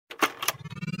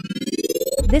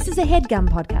This is a HeadGum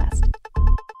podcast.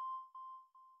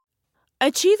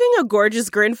 Achieving a gorgeous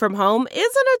grin from home isn't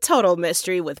a total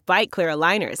mystery with Byte Clear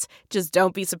aligners. Just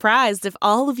don't be surprised if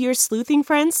all of your sleuthing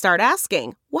friends start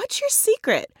asking, "What's your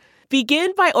secret?"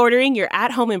 Begin by ordering your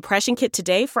at-home impression kit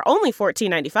today for only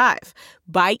 $14.95.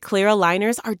 Byte Clear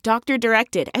aligners are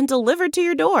doctor-directed and delivered to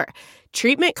your door.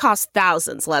 Treatment costs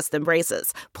thousands less than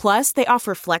braces. Plus, they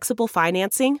offer flexible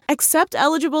financing, accept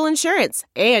eligible insurance,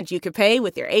 and you can pay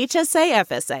with your HSA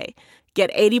FSA. Get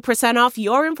 80% off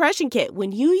your impression kit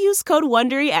when you use code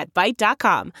WONDERY at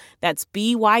Byte.com. That's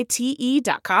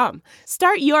BYTE.com.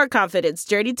 Start your confidence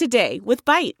journey today with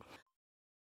Byte.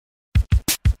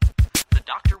 The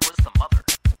doctor was the mother.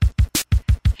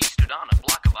 He stood on a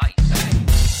block of ice.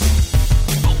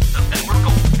 Both of them were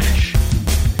goldfish.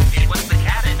 It was the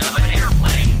cabin of an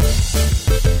airplane.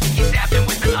 He stabbed him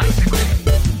with an icicle.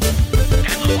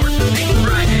 And the horse's named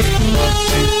Friday.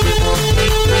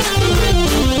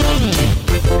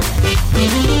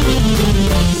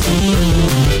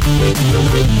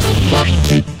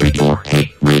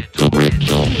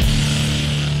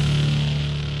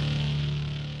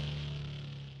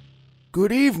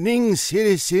 Good evening,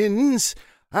 citizens.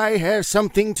 I have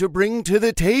something to bring to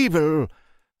the table.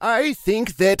 I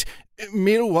think that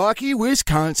Milwaukee,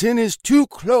 Wisconsin is too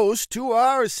close to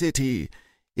our city.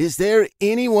 Is there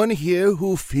anyone here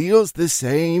who feels the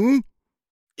same?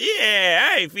 Yeah,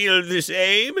 I feel the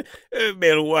same.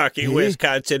 Milwaukee,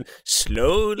 Wisconsin,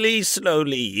 slowly,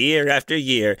 year after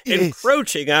year,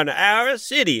 encroaching on our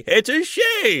city. It's a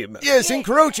shame. Yes,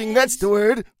 encroaching, that's the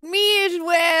word. Me as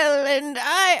well, and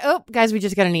Oh, guys, we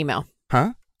just got an email.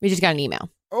 Huh? We just got an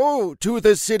email. Oh, to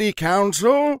the city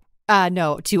council?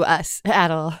 No, to us,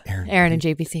 Adel, Aaron, and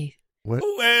JPC. What?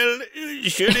 Well,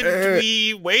 shouldn't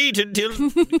we wait until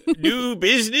new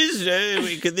business?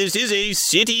 This is a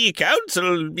city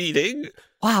council meeting.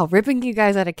 Wow, ripping you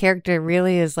guys out of character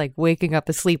really is like waking up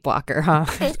a sleepwalker, huh?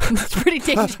 It's pretty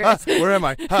dangerous. Where am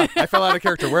I? I fell out of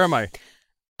character. Where am I?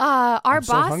 Our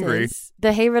so bosses, hungry.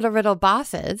 the Hey Riddle Riddle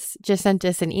bosses, just sent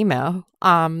us an email.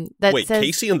 That Wait, says,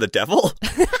 Casey and the Devil?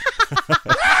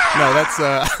 No, that's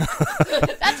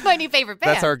that's my new favorite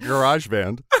band. that's our garage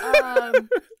band.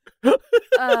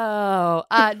 No,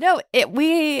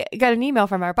 we got an email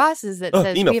from our bosses that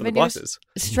says email we from have the a new bosses.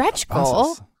 stretch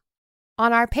goal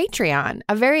on our Patreon,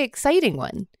 a very exciting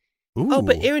one. Ooh. Oh,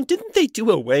 but Aaron, didn't they do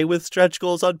away with stretch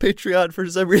goals on Patreon for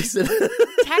some reason?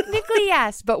 Technically,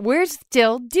 yes, but we're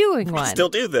still doing one. Still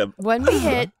do them. When we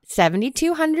hit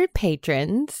 7,200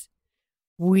 patrons,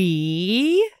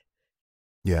 we...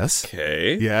 Yes.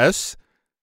 Okay. Yes.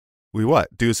 We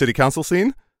what? Do a city council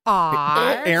scene?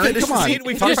 are Aaron, Finish come the on. scene.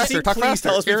 We Talk finished the faster. scene. Talk Please faster.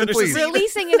 tell us we Aaron, finished the please. scene.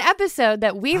 releasing an episode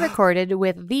that we recorded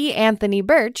with the Anthony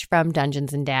Birch from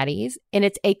Dungeons and Daddies, and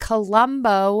it's a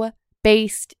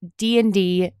Columbo-based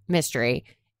D&D mystery.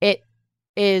 It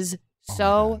is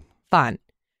so fun.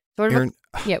 Sort of Aaron,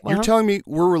 yeah, you're telling me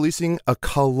we're releasing a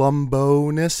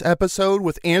Columbo-ness episode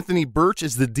with Anthony Birch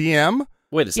as the DM?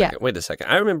 Wait a second.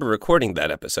 I remember recording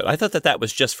that episode. I thought that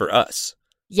was just for us.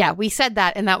 Yeah, we said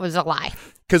that, and that was a lie.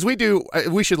 Because we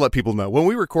should let people know. When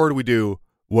we record, we do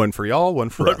one for y'all, one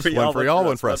for us. One for y'all,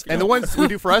 one for us. And the ones we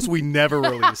do for us, we never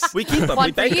release. We keep them. One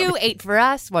We for bank you, them. 8 for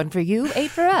us. One for you,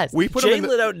 8 for us. We put Jay them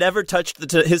in Leno never touched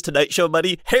his Tonight Show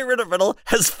money. Hey Riddle Riddle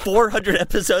has 400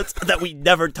 episodes that we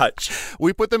never touch.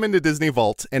 we put them into Disney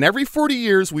Vault, and every 40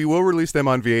 years we will release them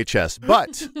on VHS,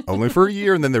 but only for a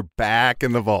year, and then they're back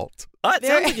in the vault. It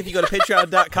sounds like if you go to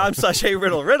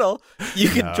patreon.com/HeyRiddleRiddle, you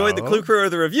can join the Clue Crew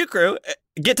or the Review Crew,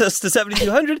 get us to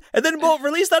 7,200, and then we'll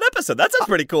release that episode. That sounds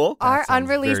pretty cool. Our sounds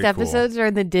unreleased very cool. episodes are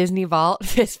in the Disney Vault,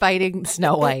 fist fighting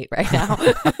Snow White right now.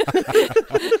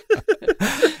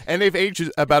 And they've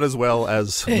aged about as well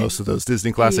as most of those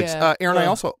Disney classics. Yeah. Aaron,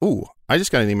 I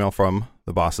just got an email from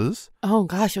the bosses. Oh,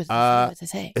 gosh, what does it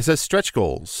say? It says stretch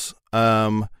goals.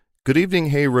 Good evening,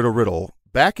 Hey Riddle Riddle.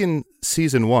 Back in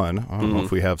season 1, I don't know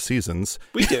if we have seasons.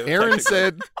 We do. Aaron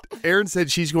said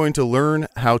she's going to learn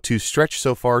how to stretch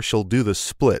so far she'll do the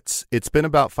splits. It's been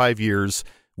about 5 years.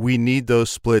 We need those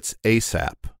splits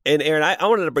ASAP. And Aaron, I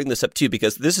wanted to bring this up too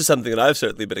because this is something that I've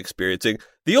certainly been experiencing.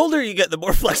 The older you get, the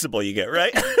more flexible you get,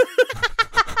 right?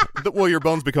 Well, your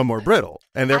bones become more brittle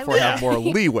and therefore have more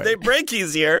leeway. They break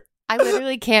easier. I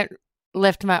literally can't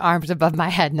lift my arms above my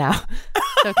head now.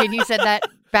 So can you send that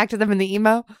back to them in the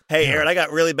emo? Hey, Aaron, I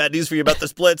got really bad news for you about the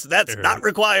splits. That's not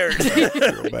required.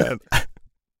 Real bad.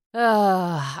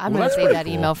 I'm going to save that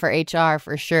email for HR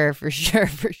for sure.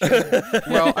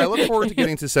 Well, I look forward to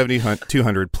getting to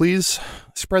 7,200. Please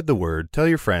spread the word. Tell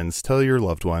your friends. Tell your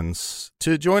loved ones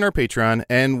to join our Patreon.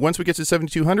 And once we get to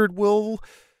 7,200, we'll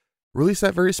release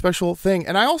that very special thing.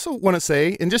 And I also want to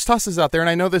say, and just toss this out there, and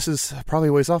I know this is probably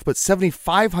a ways off, but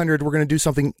 7,500, we're going to do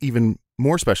something even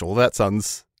more special. That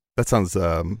sounds it's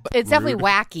definitely rude.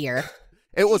 wackier.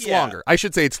 It was longer. I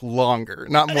should say it's longer,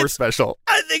 not more special.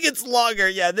 I think it's longer.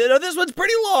 Yeah, this one's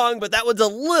pretty long, but that one's a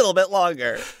little bit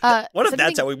longer. What if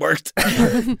that's how we worked?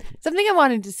 Something I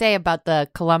wanted to say about the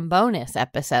Columbonus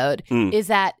episode is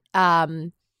that, a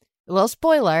little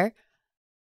spoiler,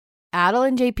 Adel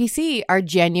and JPC are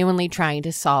genuinely trying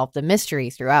to solve the mystery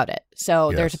throughout it.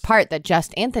 So there's a part that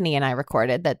just Anthony and I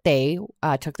recorded that they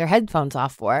took their headphones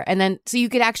off for. And then, so you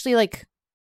could actually like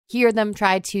hear them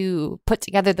try to put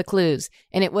together the clues.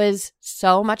 And it was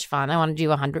so much fun. I want to do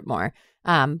 100 more.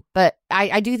 But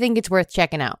I do think it's worth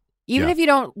checking out. Even if you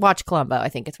don't watch Columbo, I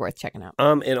think it's worth checking out.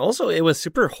 And also it was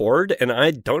super horde, and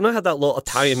I don't know how that little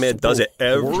Italian man does it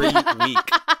every week.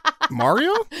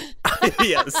 Mario?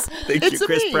 Yes. Thank It's you,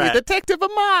 Chris me, Pratt. Detective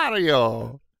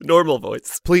Mario. Normal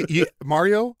voice. Please,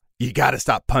 Mario, you got to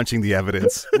stop punching the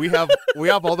evidence. We have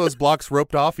all those blocks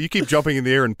roped off. You keep jumping in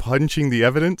the air and punching the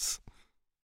evidence.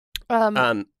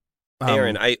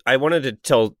 Aaron, I wanted to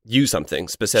tell you something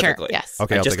specifically. Sure, yes.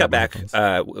 Okay, I I'll just take got out back.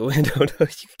 my No,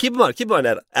 keep them on,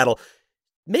 Adel.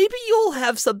 Maybe you'll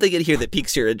have something in here that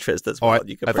piques your interest as well.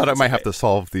 I thought I might have to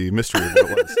solve the mystery of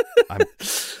what it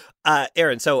was.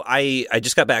 Aaron, so I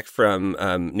just got back from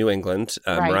New England.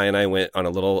 Right. Mariah and I went on a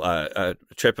little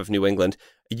trip of New England.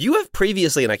 You have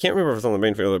previously, and I can't remember if it's on the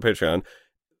main or the Patreon,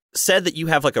 said that you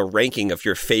have like a ranking of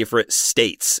your favorite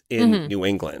states in New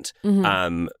England.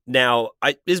 Now,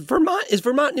 is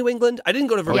Vermont New England? I didn't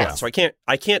go to Vermont, so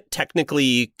I can't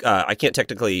technically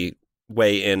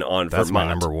weigh in on That's Vermont.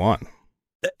 my number one.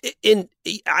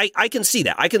 I can see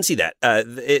that.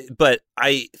 But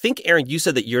I think, Aaron, you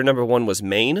said that your number one was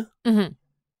Maine.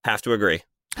 Have to agree.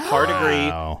 Hard agree.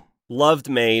 Wow. Loved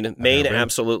Maine. Maine, been.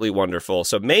 absolutely wonderful.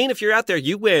 So Maine, if you're out there,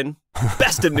 you win.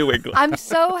 Best in New England. I'm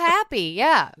so happy.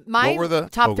 Yeah. My What were the-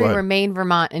 top go three ahead. were Maine,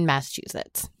 Vermont, and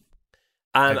Massachusetts.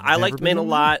 I never liked been Maine a to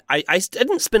lot. I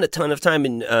didn't spend a ton of time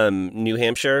in New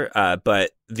Hampshire,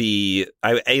 but I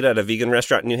ate at a vegan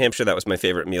restaurant in New Hampshire. That was my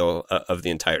favorite meal of the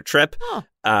entire trip. Oh.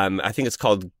 I think it's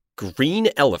called Green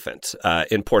Elephant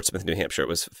in Portsmouth, New Hampshire. It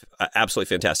was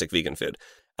absolutely fantastic vegan food.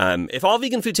 If all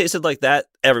vegan food tasted like that,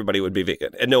 everybody would be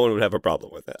vegan, and no one would have a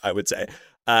problem with it, I would say.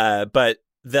 But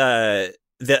the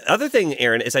other thing,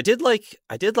 Aaron, is I did like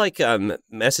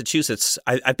Massachusetts.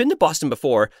 I've been to Boston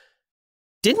before.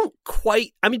 Didn't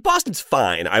quite. I mean, Boston's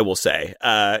fine, I will say.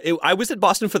 I was in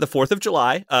Boston for the 4th of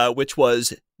July, which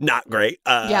was not great.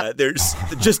 Yep. There's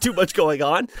just too much going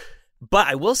on. But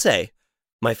I will say,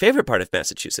 my favorite part of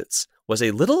Massachusetts was a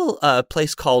little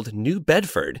place called New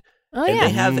Bedford. Oh, And yeah.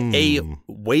 they have a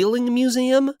whaling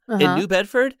museum in New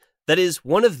Bedford that is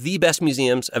one of the best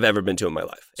museums I've ever been to in my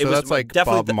life. So that's like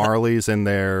definitely Bob Marley's in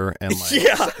there and like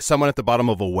Yeah. someone at the bottom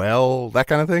of a well, that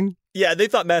kind of thing. Yeah, they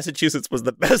thought Massachusetts was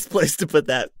the best place to put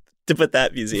that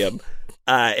museum.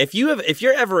 If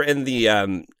you're ever in the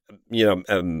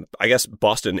I guess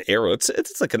Boston area,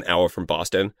 it's like an hour from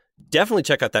Boston. Definitely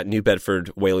check out that New Bedford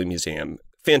Whaling Museum.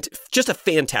 Just a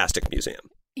fantastic museum.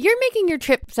 You're making your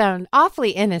trip sound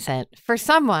awfully innocent for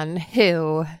someone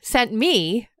who sent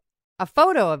me a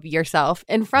photo of yourself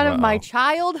in front of my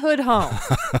childhood home.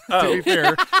 To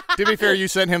be fair, you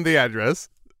sent him the address.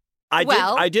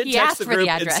 I did he text asked the for the group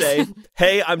and address. say,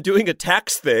 "Hey, I'm doing a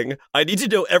tax thing. I need to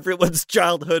know everyone's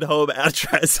childhood home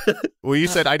address." Well, you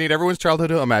said I need everyone's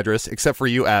childhood home address except for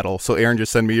you, Adel. So Aaron,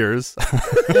 just send me yours.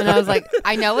 And I was like,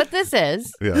 I know what this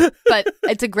is, Yeah. but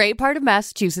it's a great part of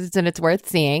Massachusetts and it's worth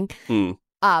seeing.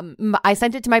 I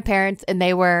sent it to my parents and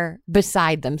they were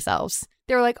beside themselves.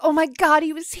 They were like, oh my God,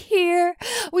 he was here.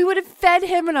 We would have fed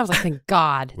him. And I was like, thank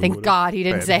God he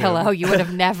didn't fed say him. hello. You would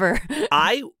have never.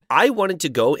 I wanted to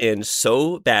go in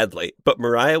so badly, but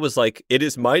Mariah was like, "It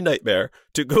is my nightmare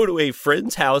to go to a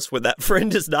friend's house when that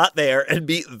friend is not there and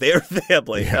meet their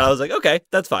family." And I was like, "Okay,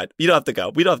 that's fine. You don't have to go.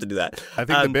 We don't have to do that." I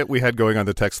think the bit we had going on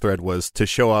the text thread was to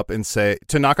show up and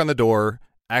to knock on the door,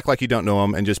 act like you don't know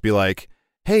him, and just be like,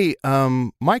 "Hey,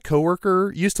 my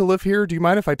coworker used to live here. Do you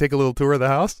mind if I take a little tour of the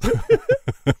house?"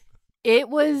 It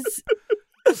was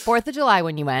 4th of July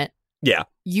when you went. Yeah.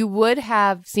 You would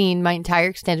have seen my entire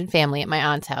extended family at my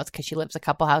aunt's house because she lives a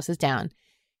couple houses down.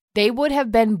 They would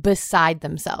have been beside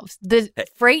themselves. The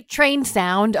freight train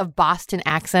sound of Boston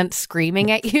accents screaming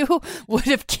at you would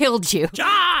have killed you.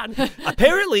 John!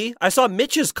 Apparently, I saw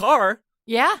Mitch's car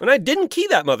Yeah. and I didn't key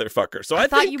that motherfucker. So I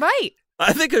thought think you might.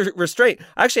 I think a restraint.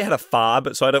 I actually had a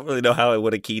fob, so I don't really know how I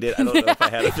would have keyed it. I don't know if I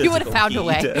had a physical You would have found a key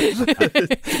way.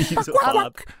 to use a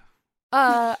fob.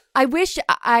 I wish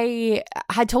I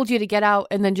had told you to get out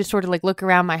and then just sort of like look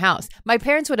around my house. My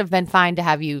parents would have been fine to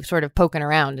have you sort of poking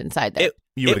around inside there.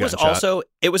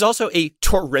 It was also a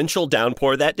torrential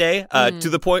downpour that day, to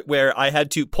the point where I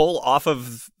had to pull off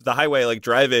of the highway, like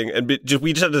driving, and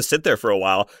we just had to sit there for a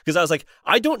while because I was like,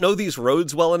 I don't know these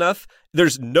roads well enough.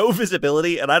 There's no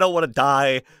visibility, and I don't want to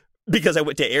die because I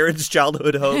went to Aaron's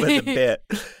childhood home at the bit.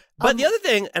 But the other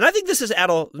thing, and I think this is,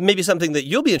 Adel, maybe something that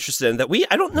you'll be interested in, that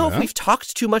I don't know if we've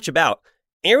talked too much about.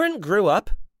 Aaron grew up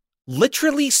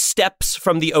literally steps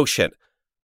from the ocean.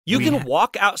 You can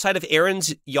walk outside of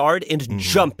Aaron's yard and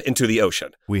jump into the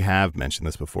ocean. We have mentioned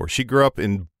this before. She grew up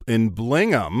in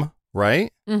Blingham,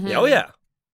 right? Mm-hmm. Oh, yeah.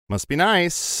 Must be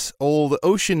nice. Old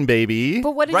ocean baby.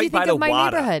 But what did Right you think by of my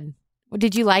Wada. neighborhood?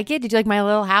 Did you like it? Did you like my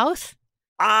little house?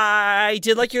 I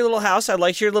did like your little house. I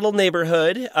liked your little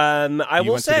neighborhood. I You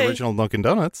will went to the say, original Dunkin'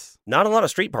 Donuts. not a lot of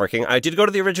street parking. I did go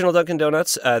to the original Dunkin'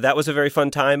 Donuts. That was a very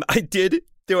fun time.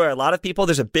 There were a lot of people.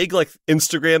 There's a big like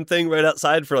Instagram thing right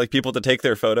outside for like people to take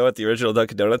their photo at the original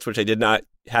Dunkin' Donuts, which I did not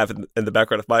have in the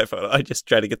background of my photo. I just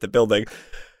tried to get the building.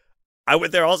 I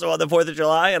went there also on the 4th of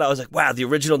July, and I was like, wow, the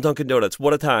original Dunkin' Donuts.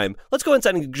 What a time. Let's go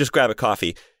inside and just grab a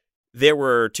coffee. There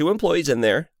were 2 employees in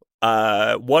there.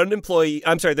 There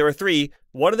were 3.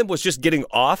 One of them was just getting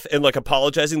off and like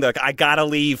apologizing. They're like, I gotta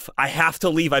leave. I have to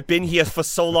leave. I've been here for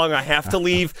so long. I have to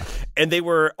leave. And they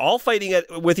were all fighting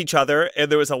with each other. And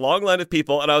there was a long line of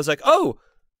people. And I was like, oh,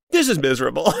 this is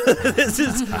miserable.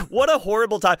 What a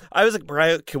horrible time. I was like,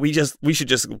 Brian, we should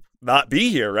just not be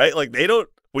here, right? Like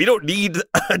we don't need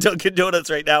Dunkin' Donuts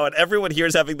right now. And everyone here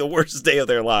is having the worst day of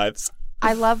their lives.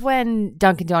 I love when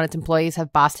Dunkin' Donuts employees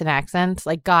have Boston accents,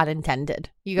 like God intended.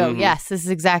 You go, yes, this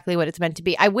is exactly what it's meant to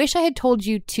be. I wish I had told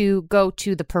you to go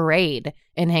to the parade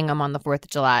in Hingham on the 4th of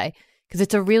July, because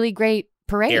it's a really great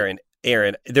parade.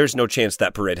 Aaron, there's no chance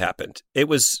that parade happened. It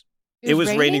was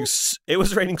raining. It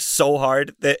was raining so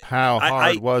hard that How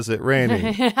hard was it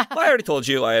raining? I already told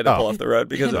you I had to pull off the road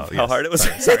because of how hard it was.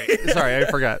 Sorry, I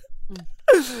forgot.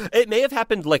 It may have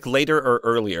happened like later or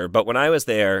earlier, but when I was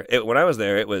there, it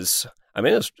was. I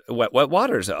mean, it was wet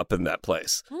waters up in that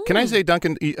place. Can I say,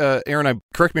 Duncan, Aaron,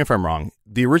 correct me if I'm wrong.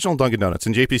 The original Dunkin' Donuts,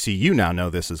 and JPC, you now know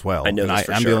this as well. I know this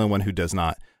for I'm sure. the only one who does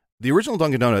not. The original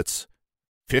Dunkin' Donuts,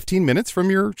 15 minutes from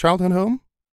your childhood home?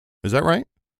 Is that right?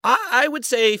 I would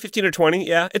say 15 or 20.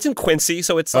 Yeah, it's in Quincy,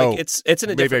 so it's like it's in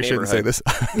a different maybe I shouldn't say neighborhood. this.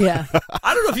 Yeah.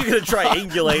 I don't know if you're gonna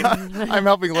triangulate. I'm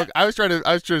helping look. I was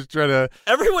just trying to.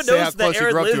 Everyone say how knows that close you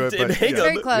Aaron grew up to lived it, in but Hingham.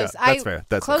 Very close. Yeah, that's fair.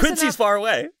 That's close fair. Quincy's enough. far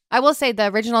away. I will say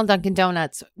the original Dunkin'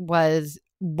 Donuts was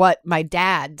what my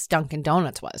dad's Dunkin'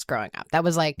 Donuts was growing up. That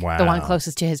was like the one Wow.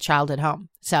 closest to his childhood home.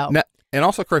 So Now, and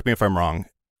also correct me if I'm wrong.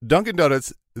 Dunkin'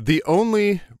 Donuts, the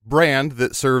only brand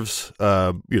that serves,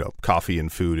 coffee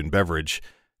and food and beverage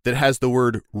that has the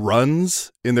word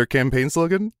 "runs" in their campaign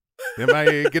slogan. Am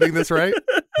I getting this right?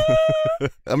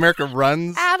 America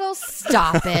runs. Adel,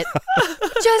 stop it.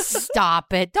 Just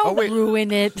stop it. Don't wait.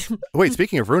 ruin it. Wait,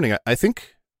 speaking of ruining, I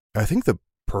think the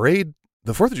parade,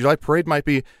 the 4th of July parade, might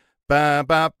be. The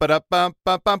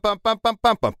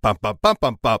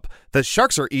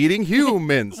sharks are eating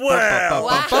humans. Well.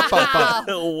 Wow.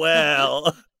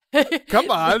 Well, Come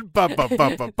on.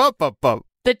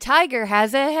 The tiger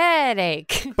has a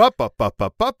headache.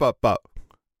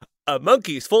 a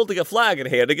monkey's folding a flag and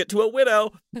handing it to a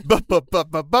widow.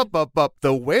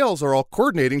 The whales are all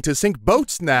coordinating to sink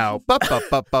boats now.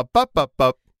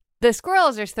 The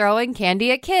squirrels are throwing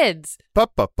candy at kids. A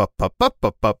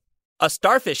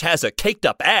starfish has a caked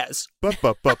up ass. Wait,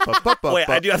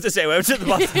 I do have to say, I went to the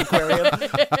Boston Aquarium.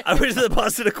 I went to the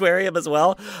Boston Aquarium as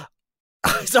well.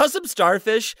 I saw some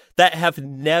starfish that have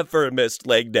never missed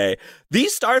leg day.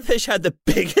 These starfish had the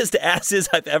biggest asses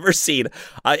I've ever seen.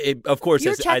 Of course,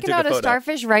 You're I took checking out a a photo.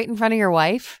 starfish right in front of your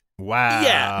wife? Wow.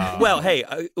 Yeah. Well, hey,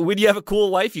 when you have a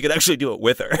cool wife, you can actually do it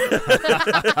with her.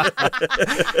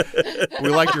 We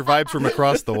like your vibes from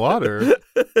across the water.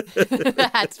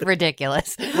 That's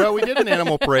ridiculous. Well, we did an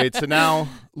animal parade, so now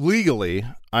legally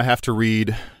I have to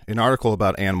read an article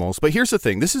about animals. But here's the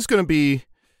thing. This is a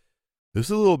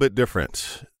little bit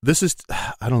different.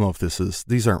 I don't know if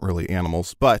these aren't really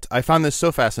animals, but I found this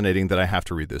so fascinating that I have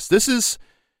to read this. This is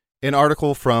an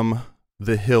article from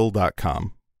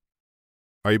thehill.com.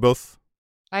 Are you both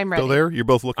I'm ready. still there? You're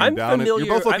both looking I'm down. familiar.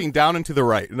 You're both looking down and to the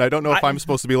right, and I don't know if I'm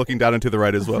supposed to be looking down and to the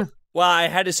right as well. Well, I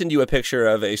had to send you a picture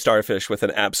of a starfish with an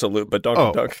absolute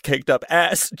badonk caked up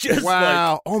ass. Just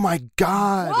Wow! Oh my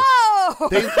God! Whoa!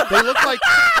 They look like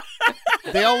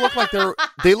They all look like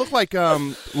they look like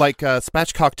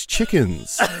spatchcocked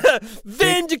chickens.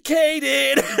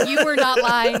 Vindicated. You were not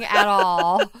lying at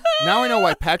all. Now I know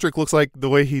why Patrick looks like the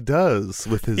way he does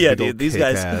with his Yeah, big old dude, these cake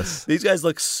guys ass. these guys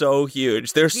look so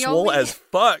huge. They're The swole only- as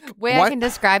fuck. Way Why- I can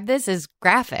describe this is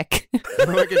graphic. The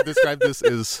way I can describe this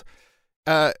is,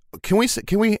 can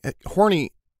we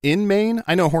horny in Maine?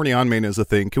 I know horny on Maine is a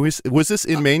thing. Was this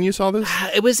in Maine? You saw this?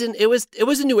 It was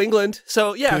in New England.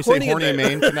 So yeah, Can we say horny in in there.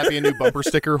 Maine? Can that be a new bumper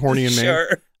sticker? Horny in Maine.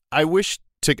 Sure. I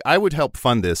would help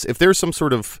fund this. If there's some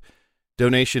sort of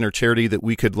donation or charity that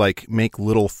we could like make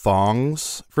little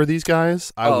thongs for these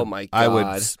guys, I would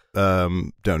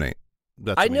donate.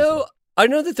 That's amazing. I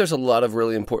know that there's a lot of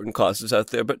really important causes out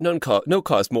there, but no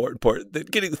cause more important than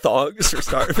getting thongs for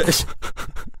starfish.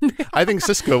 I think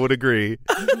Cisco would agree.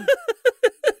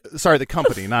 Sorry, the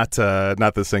company, not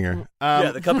the singer.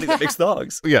 Yeah, the company that makes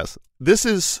thongs. Yes, this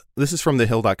is from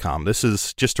thehill.com. This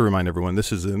is just to remind everyone.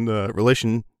 This is in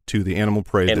relation to the animal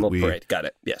parade Animal that we parade. Got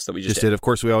it. Yes, that we just did. Of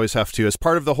course, we always have to, as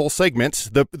part of the whole segment.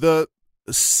 The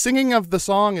singing of the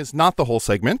song is not the whole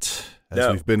segment, as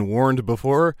No. we've been warned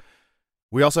before.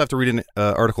 We also have to read an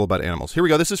article about animals. Here we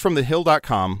go. This is from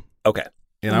thehill.com, Okay.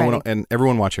 and and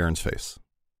everyone watch Aaron's face.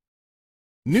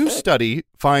 New study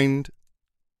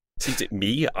Is it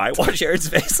me? I watch Aaron's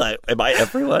face. Am I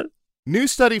everyone? New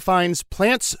study finds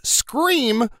plants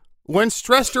scream when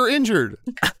stressed or injured.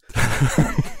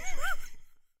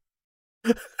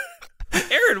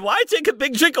 Aaron, why take a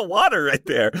big drink of water right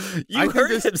there? I You think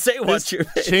heard this- him say, "Watch this your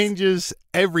face." changes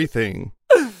everything.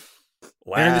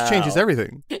 Wow. Aaron, this changes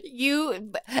everything.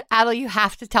 Adel, you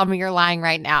have to tell me you're lying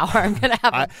right now, or I'm going to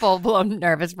have a full-blown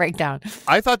nervous breakdown.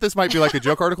 I thought this might be like a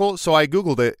joke article, so I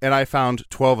Googled it, and I found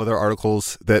 12 other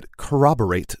articles that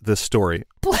corroborate this story.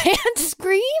 Plant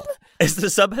scream? Is the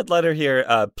subheadliner here?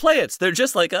 Plants, they're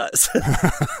just like us.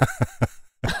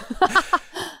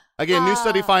 Again, new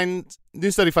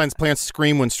study finds plants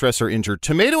scream when stressed or injured.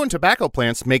 Tomato and tobacco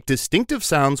plants make distinctive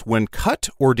sounds when cut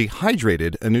or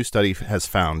dehydrated, a new study has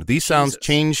found. These sounds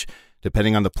change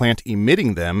depending on the plant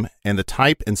emitting them and the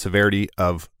type and severity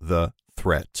of the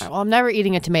threat. Well, I'm never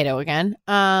eating a tomato again.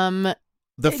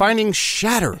 The findings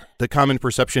shatter the common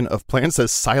perception of plants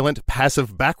as silent,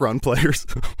 passive background players.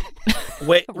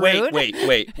 Wait. Rude.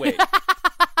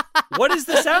 What does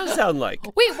the sound like?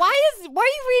 Wait, why are you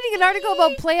reading an article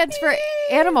about plants for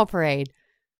Animal Parade?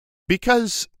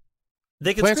 Because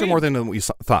They can plants scream. are more than we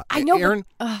thought. I know, but- Aaron,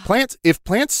 Ugh. if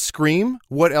plants scream,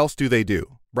 what else do they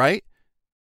do, right?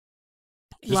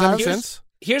 Does that make Love. sense?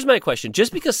 Here's my question.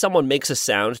 Just because someone makes a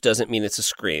sound doesn't mean it's a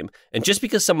scream. And just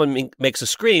because someone makes a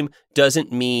scream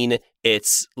doesn't mean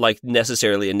it's like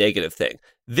necessarily a negative thing.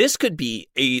 This could be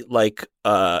a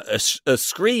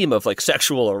scream of like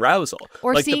sexual arousal.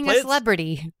 Or Like, the seeing a plants-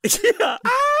 celebrity. Yeah.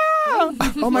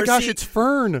 Oh my Or gosh, see- it's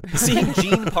Fern. Seeing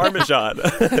Gene Parmesan.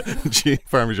 Gene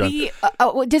Parmesan.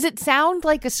 Does it sound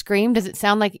like a scream? Does it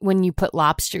sound like when you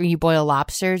boil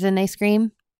lobsters and they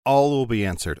scream? All will be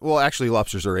answered. Well, actually,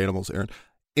 lobsters are animals, Aaron.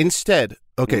 Instead,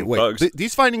 okay, wait. bugs.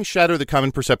 These findings shatter the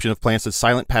common perception of plants as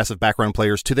silent, passive background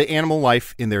players to the animal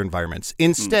life in their environments.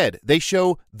 Instead, they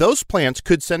show those plants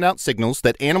could send out signals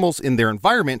that animals in their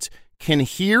environment can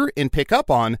hear and pick up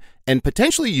on and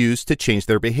potentially use to change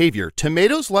their behavior.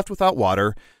 Tomatoes left without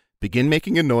water begin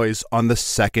making a noise on the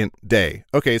second day.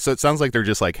 Okay, so it sounds like they're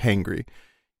just like hangry.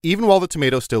 Even while the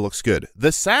tomato still looks good.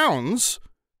 The sounds,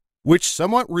 which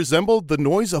somewhat resembled the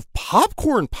noise of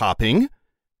popcorn popping,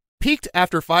 peaked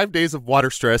after 5 days of water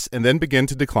stress and then began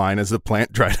to decline as the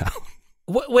plant dried out.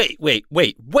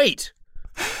 Wait.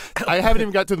 I haven't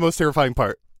even got to the most terrifying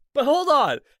part. But hold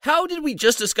on. How did we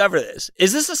just discover this?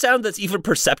 Is this a sound that's even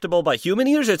perceptible by human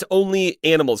ears, or it's only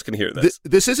animals can hear this?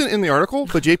 This isn't in the article,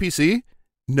 but JPC,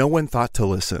 no one thought to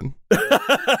listen.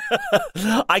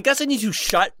 I guess I need to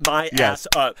shut my Yes. ass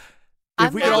up. If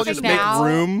I'm we could all laughing just now.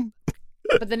 make room.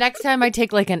 But the next time I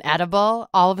take like an edible,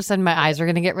 all of a sudden my eyes are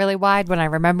going to get really wide when I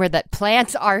remember that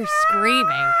plants are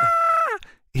screaming.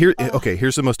 Here's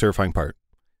the most terrifying part.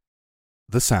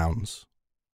 The sounds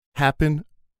happen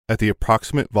at the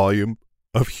approximate volume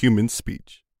of human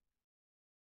speech.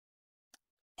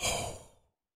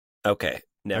 Okay.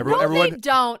 Never. Everyone- No, they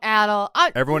don't, Adel.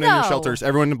 Everyone in your shelters,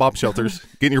 everyone in bomb shelters,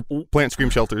 get in your plant scream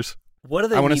shelters. What do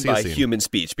they I wanna mean see a by scene. human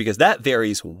speech? Because that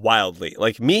varies wildly.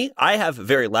 Like me, I have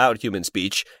very loud human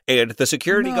speach, and the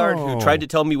security guard who No. tried to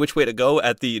tell me which way to go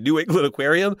at the New England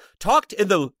Aquarium talked in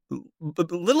the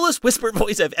littlest whispered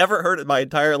voice I've ever heard in my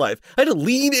entire life. I had to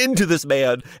lean into this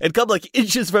man and come like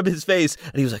inches from his face,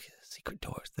 and he was like, "Secret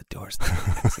doors, the doors."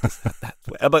 That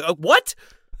way. I'm like, what?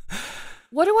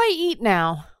 What do I eat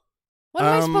now? What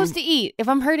am I supposed to eat? If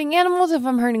I'm hurting animals, if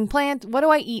I'm hurting plants, what do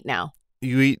I eat now?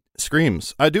 you eat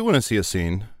screams. I do want to see a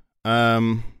scene. I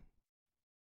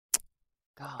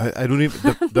don't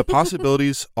even. The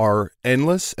possibilities are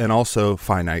endless and also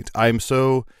finite. I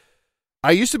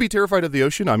used to be terrified of the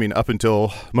ocean. I mean, up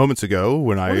until moments ago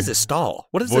when What is this stall?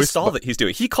 What is this stall that he's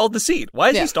doing? He called the scene. Why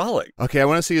is he stalling? Okay, I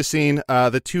want to see a scene.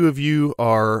 The two of you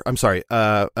are, I'm sorry,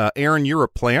 Aaron, you're a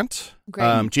plant. Great.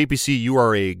 JPC, you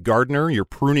are a gardener. You're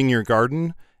pruning your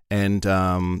garden. And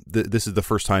this is the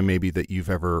first time maybe that you've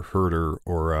ever heard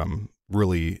or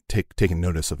really taken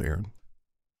notice of Aaron.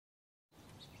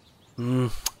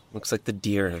 Looks like the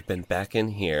deer have been back in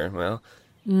here. Well,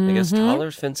 I guess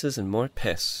taller fences and more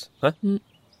piss. Huh?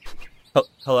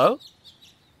 Hello?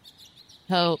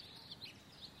 Oh.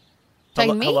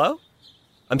 Talking to me? Hello?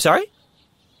 I'm sorry?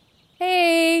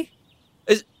 Hey.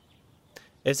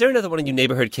 Is there another one of you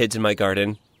neighborhood kids in my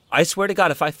garden? I swear to God,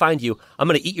 if I find you, I'm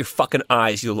going to eat your fucking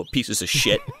eyes, you little pieces of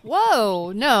shit.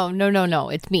 Whoa. No.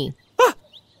 It's me. Oh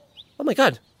my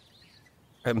God.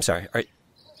 I'm sorry. All right.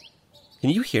 Can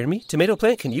you hear me? Tomato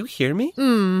plant, can you hear me?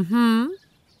 Mm-hmm.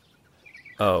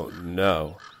 Oh,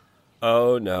 no.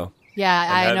 Oh, no. Yeah,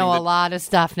 I know a lot of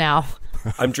stuff now.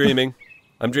 I'm dreaming.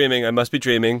 I must be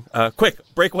dreaming. Quick,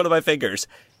 break one of my fingers.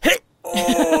 Hey!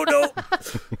 Oh, no.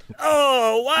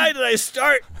 Oh, why did I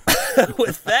start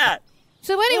with that?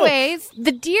 So anyways,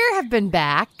 the deer have been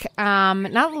back.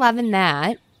 Not loving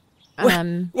that.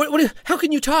 What, how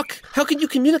can you talk? How can you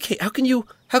communicate? How can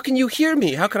you hear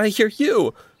me? How can I hear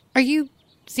you? Are you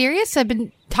serious? I've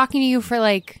been talking to you for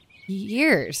like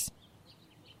years.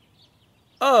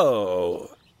 Oh,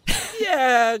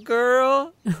 yeah,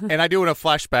 girl. And I do want to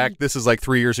flash back. This is like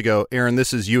 3 years ago. Aaron,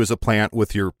 this is you as a plant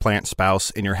with your plant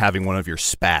spouse, and you're having one of your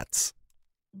spats.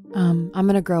 I'm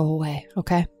going to grow away,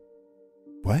 okay?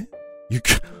 What?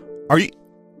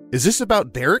 Is this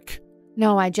about Derek?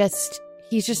 No,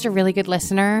 he's just a really good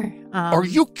listener. Are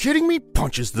you kidding me?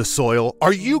 Punches the soil.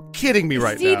 Are you kidding me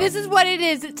right now? See, this is what it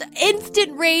is. It's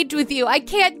instant rage with you. I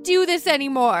can't do this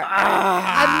anymore.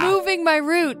 I'm moving my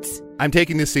roots. I'm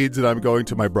taking the seeds and I'm going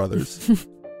to my brother's.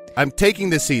 I'm taking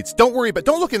the seeds. Don't worry, but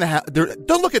don't look in the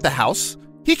don't look at the house.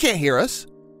 He can't hear us.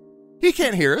 He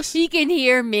can't hear us. He can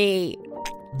hear me.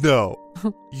 No.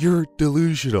 You're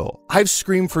delusional. I've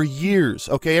screamed for years,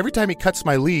 okay? Every time he cuts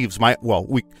my leaves,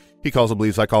 he calls them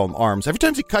leaves, I call them arms. Every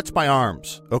time he cuts my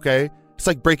arms, okay? It's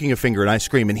like breaking a finger and I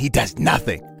scream and he does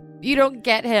nothing. You don't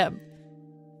get him.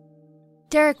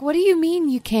 Derek, what do you mean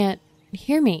you can't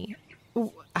hear me?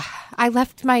 I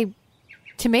left my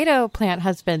tomato plant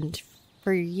husband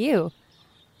for you.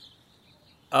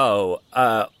 Oh,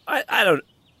 I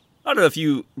don't know if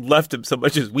you left him so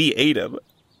much as we ate him.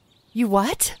 You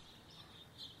what?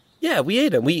 Yeah, we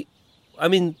ate him.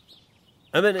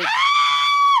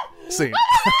 Scene.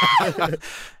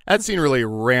 That scene really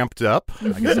ramped up.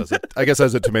 I guess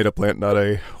as a tomato plant, not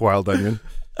a wild onion.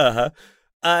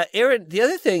 Aaron, the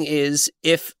other thing is,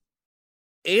 if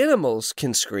animals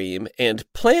can scream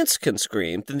and plants can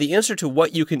scream, then the answer to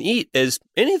what you can eat is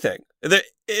anything.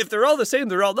 If they're all the same,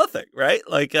 they're all nothing, right?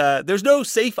 Like, there's no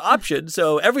safe option,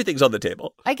 so everything's on the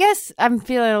table. I guess I'm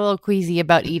feeling a little queasy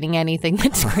about eating anything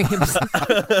that screams.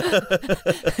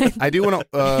 I do want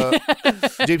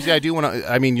to, James,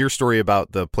 your story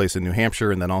about the place in New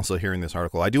Hampshire and then also hearing this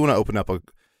article, I do want to open up a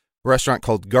restaurant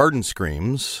called Garden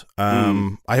Screams.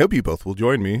 I hope you both will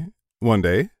join me one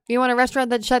day. You want a restaurant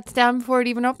that shuts down before it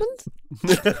even opens?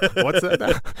 What's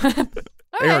that?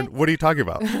 Aaron, what are you talking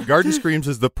about? Garden Screams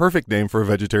is the perfect name for a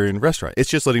vegetarian restaurant. It's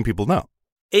just letting people know.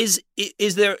 Is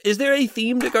there a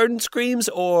theme to Garden Screams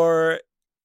or?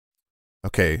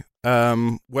 Okay.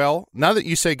 Well, now that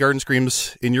you say Garden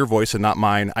Screams in your voice and not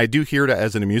mine, I do hear it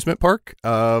as an amusement park.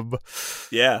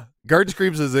 Yeah. Garden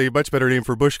Screams is a much better name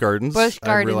for Busch Gardens. Busch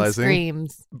Garden realizing.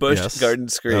 Screams. Busch Garden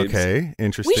Screams. Okay,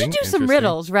 interesting. We should do some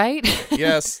riddles, right?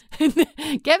 Yes. Get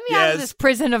me out of this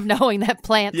prison of knowing that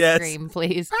plants scream,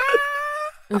 please.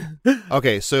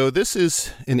 Okay, so this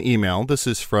is an email. This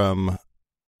is from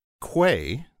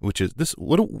Quay, which is this.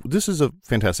 This is a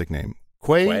fantastic name.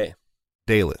 Quay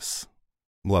Dalis.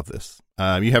 Love this.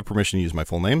 You have permission to use my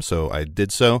full name, so I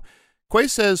did so. Quay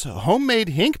says, homemade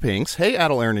Hink Pinks. Hey,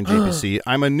 Adel, Aaron, and JPC.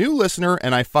 I'm a new listener,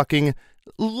 and I fucking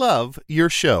love your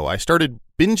show. I started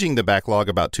binging the backlog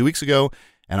about 2 weeks ago,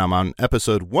 and I'm on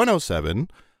episode 107.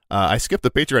 I skipped the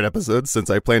Patreon episodes since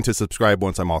I plan to subscribe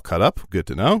once I'm all caught up. Good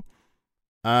to know.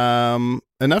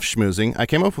 Enough schmoozing. I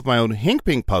came up with my own Hink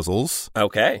Pink puzzles.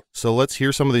 Okay. So let's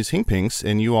hear some of these Hink Pinks,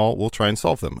 and you all will try and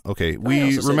solve them. Okay.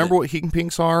 We remember what Hink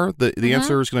Pinks are? The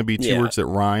answer is going to be two words that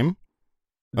rhyme.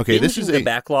 Okay, this Binging is the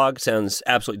backlog sounds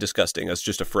absolutely disgusting as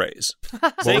just a phrase.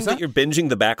 Saying was that that? you're binging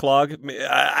the backlog,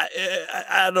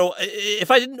 I don't know.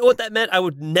 If I didn't know what that meant, I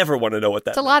would never want to know what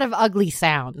that It's a meant. lot of ugly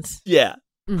sounds. Yeah.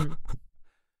 Mhm.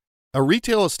 a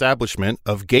retail establishment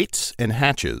of gates and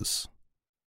hatches.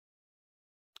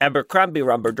 Abercrombie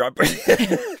Rumber Drumber.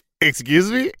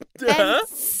 Excuse me?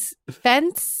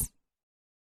 Fence,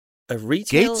 A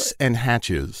retail Gates and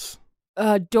hatches.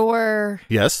 door,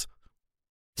 Yes.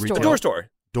 store. Retail. store.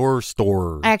 Door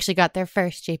store. I actually got there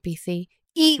first, JPC.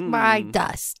 Eat my Hmm.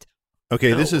 dust.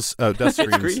 Okay, No. this is dust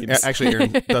screams. Screams. Actually,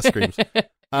 Aaron, dust screams.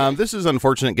 This is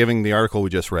unfortunate given the article we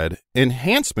just read.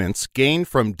 Enhancements gained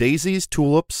from daisies,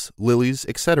 tulips, lilies,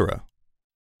 etc.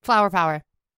 Flower power.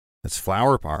 That's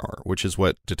flower power, which is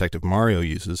what Detective Mario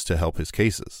uses to help his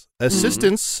cases.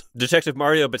 Assistance. Detective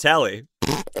Mario Batali.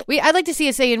 I'd like to see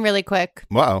a say-in really quick.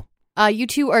 Wow. You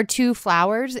two are two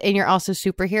flowers, and you're also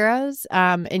superheroes,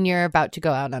 and you're about to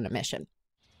go out on a mission.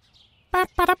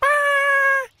 Ba-ba-da-ba!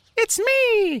 It's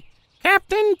me,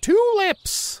 Captain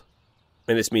Tulips.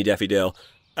 And it's me, Daffy Dale.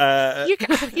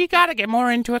 You gotta get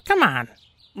more into it. Come on.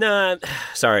 Nah,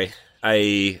 sorry.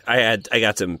 I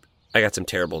got some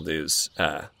terrible news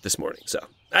this morning. So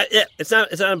yeah, it's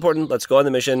not important. Let's go on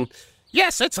the mission.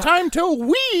 Yes, it's time to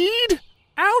weed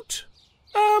out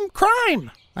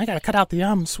crime. I gotta cut out the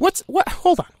ums. What?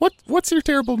 Hold on. What's your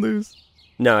terrible news?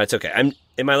 No, it's okay.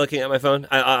 Am I looking at my phone?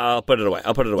 I'll put it away.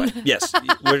 Yes,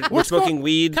 we're What's smoking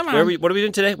weed. Come What are on. we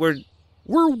doing today? We're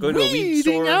We're Going to a weed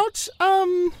weeding store? out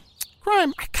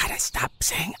crime. I gotta stop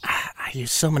saying. I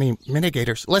use so many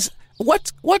mitigators.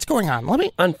 What's going on? Let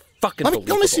me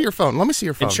see your phone. Let me see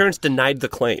your phone. Insurance denied the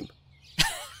claim.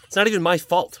 It's not even my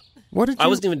fault. What did you? I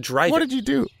wasn't even driving. What did you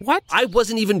do? What? I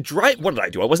wasn't even driving. What did I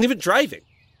do? I wasn't even driving.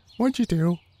 What'd you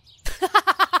do?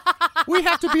 We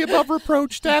have to be above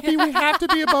reproach, Daffy. We have to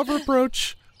be above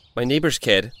reproach. My neighbor's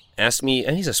kid asked me,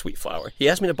 and he's a sweet flower. He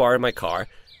asked me to borrow my car.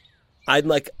 I'm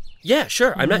like, yeah,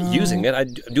 sure. I'm not using it.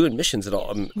 I'm doing missions at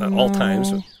all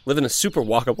times. Live in a super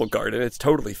walkable garden. It's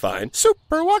totally fine.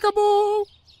 Super walkable.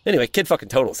 Anyway, kid fucking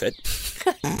totals it.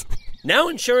 Now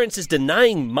insurance is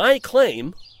denying my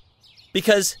claim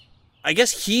because I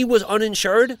guess he was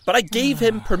uninsured, but I gave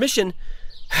him permission.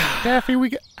 Daffy, we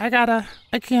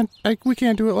can't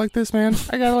do it like this, man.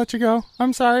 I gotta let you go.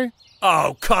 I'm sorry.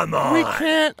 Oh, come on.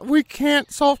 We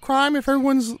can't solve crime if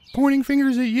everyone's pointing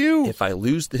fingers at you. If I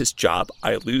lose this job,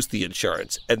 I lose the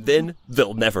insurance, and then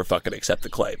they'll never fucking accept the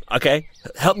claim, okay?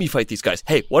 Help me fight these guys.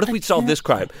 Hey, what if we solve this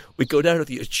crime? We go down to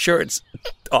the insurance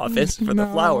office for the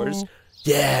flowers.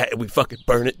 Yeah, and we fucking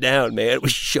burn it down, man.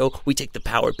 We take the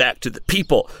power back to the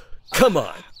people. Come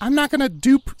on. I'm not gonna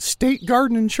dupe State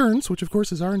Garden Insurance, which of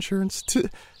course is our insurance. To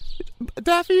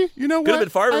Daffy, you know Could what? have been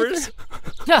farmers.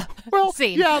 Well,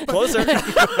 Scene. yeah, but Closer.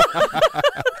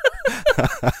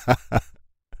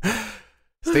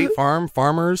 State Farm,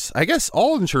 farmers. I guess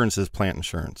all insurance is plant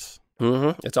insurance.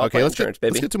 Mm-hmm. It's all Okay, plant let's insurance, get,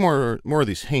 baby. let's get to more of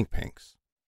these Hank Panks.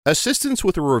 Assistance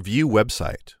with a review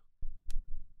website.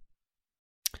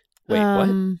 Wait, what?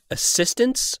 Um,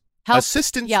 Assistance? Help.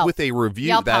 Assistance Yelp. with a review.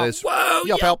 Yelp that help. is, Whoa,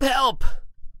 Yelp Yelp help. help.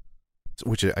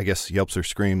 which I guess yelps or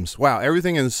screams. Wow,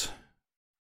 everything is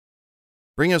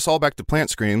bringing us all back to plant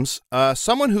screams.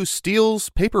 Someone who steals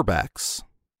paperbacks.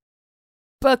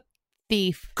 Book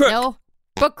thief. Crook. No.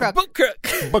 Book crook. Book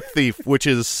crook. Book thief, which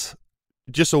is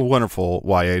just a wonderful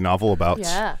YA novel about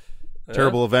Yeah.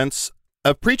 terrible events.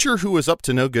 A preacher who was up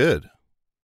to no good.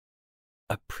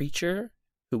 A preacher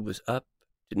who was up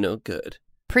to no good.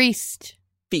 Priest.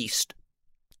 Feast.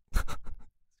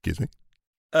 Excuse me.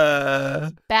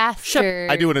 Bastard.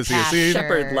 I do wanna see a scene.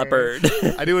 Shepherd leopard.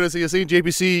 I do want to see a scene.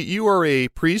 JPC, you are a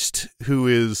priest who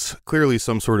is clearly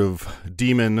some sort of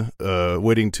demon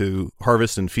waiting to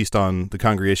harvest and feast on the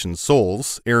congregation's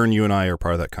souls. Aaron, you and I are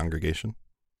part of that congregation.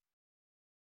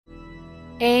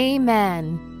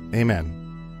 Amen. Amen.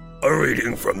 A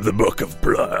reading from the Book of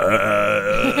Blood.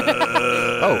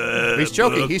 Oh, he's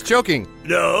choking. He's choking.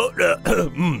 No.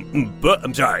 But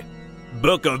I'm sorry.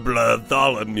 Book of Blood,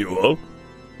 Tholomew.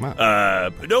 Wow.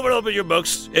 Don't open your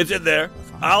books. It's in there.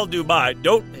 I'll do mine.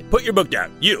 Don't put your book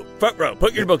down. You, front row,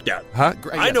 put your book down. Huh?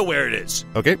 I know where it is.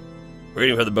 Okay.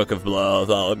 Reading from the Book of Blood,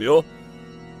 Tholomew.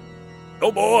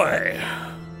 Oh boy.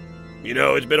 You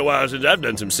know, it's been a while since I've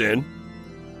done some sin.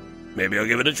 Maybe I'll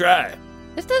give it a try.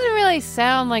 This doesn't really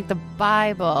sound like the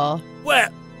Bible. Well,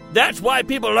 that's why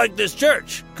people like this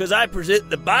church, because I present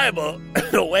the Bible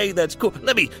in a way that's cool.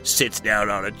 Let me sit down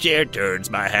on a chair, turns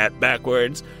my hat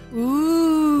backwards.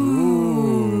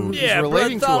 Ooh. Yeah, he's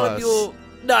relating to us. Bartholomew,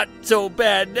 not so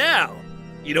bad now.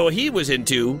 You know what he was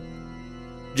into?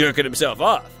 Jerking himself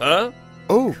off, huh?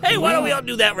 Oh. Hey, why don't we all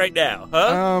do that right now,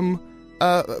 huh?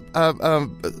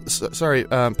 sorry,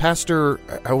 Pastor,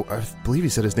 I believe he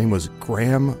said his name was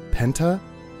Graham Penta.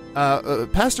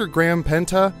 Pastor Graham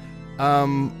Penta,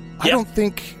 I don't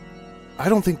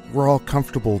think we're all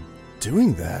comfortable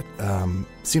doing that.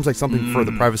 Seems like something for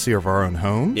the privacy of our own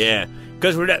home. Yeah,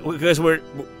 because we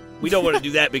don't want to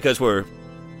do that because we're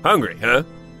hungry, huh?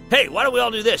 Hey, why don't we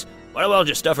all do this? Why don't we all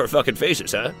just stuff our fucking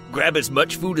faces, huh? Grab as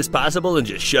much food as possible and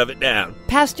just shove it down.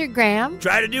 Pastor Graham,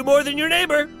 Try to do more than your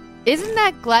neighbor. isn't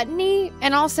that gluttony?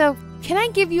 And also, can I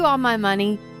give you all my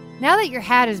money? Now that your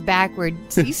hat is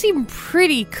backwards, you seem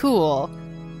pretty cool.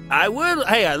 I would.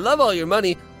 Hey, I love all your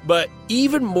money, but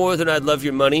even more than I'd love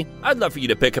your money, I'd love for you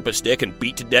to pick up a stick and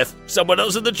beat to death someone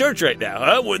else in the church right now,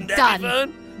 huh? Wouldn't that be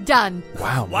fun? Done.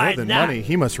 Wow, Why more than not? money.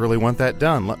 He must really want that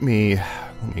done. Let me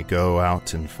go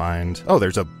out and find. Oh,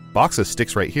 there's a box of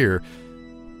sticks right here.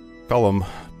 Call them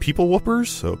people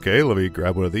whoopers. Okay, let me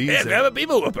grab one of these. Yeah, grab a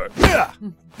people whooper.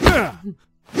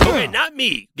 Okay, not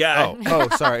me, guy. Oh,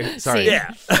 sorry. See.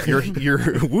 Yeah.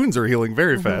 Your wounds are healing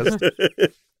very fast.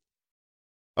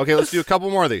 Okay, let's do a couple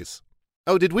more of these.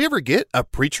 Oh, did we ever get a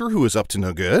preacher who was up to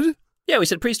no good? Yeah, we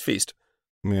said priest feast.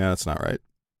 Yeah, that's not right.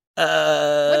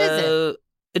 What is it?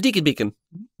 A deacon beacon.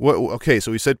 What? Okay, so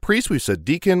we said priest, we said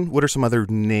deacon. What are some other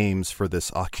names for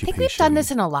this I occupation? think we've done this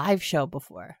in a live show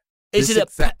before. Is it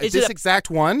a exact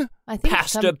one? I think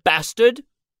pastor bastard?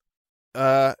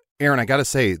 Aaron, I gotta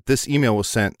say, this email was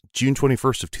sent June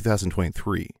 21st of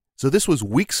 2023. So this was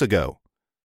weeks ago.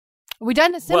 we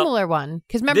done a similar one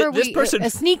because remember this person- a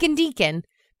sneak and deacon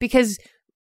because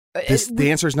The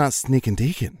answer is not sneak and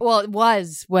deacon. well, it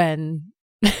was when.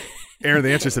 Aaron,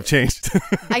 the answers have changed.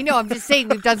 I know. I'm just saying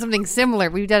we've done something similar.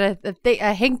 We've done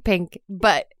a hink pink,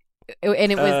 but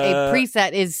and it was a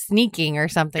preset is sneaking or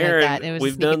something Aaron, like that. It was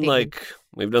we've sneak and done deacon.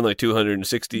 we've done like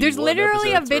 260. There's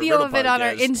literally a video of it on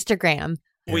our Instagram.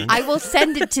 Aaron, I will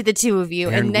send it to the two of you,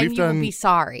 Aaron, and then we've you will done- be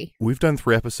sorry. We've done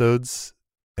 3 episodes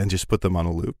and just put them on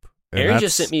a loop. And Aaron that's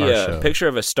just sent me our a show. picture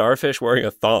of a starfish wearing a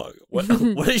thong. What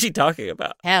is she talking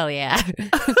about? Hell yeah.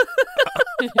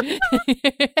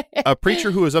 A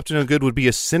preacher who is up to no good would be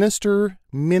a sinister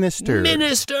minister.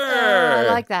 Minister. I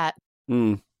like that.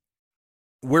 Mm.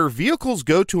 Where vehicles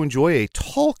go to enjoy a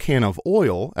tall can of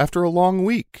oil after a long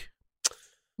week.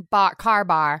 Car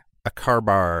bar. A car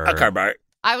bar. A car bar.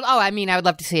 I would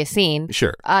love to see a scene.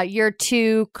 Sure. Your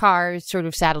 2 cars sort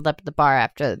of saddled up at the bar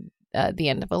after the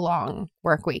end of a long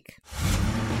work week.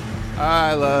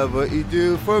 I love what you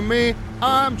do for me.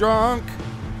 I'm drunk.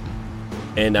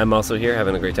 And I'm also here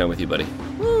having a great time with you, buddy.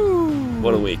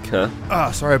 What a week,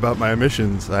 huh? Sorry about my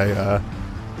emissions. Hey.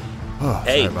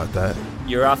 Sorry about that.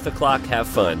 You're off the clock. Have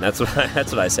fun. That's what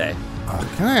I say.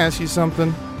 Can I ask you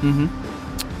something? Mm-hmm.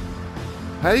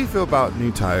 How do you feel about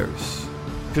new tires?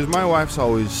 Because my wife's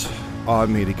always awed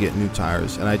me to get new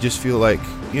tires, and I just feel like,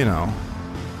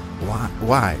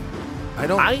 why?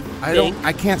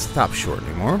 I can't stop short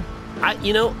anymore.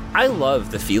 I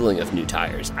love the feeling of new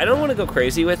tires. I don't want to go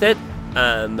crazy with it,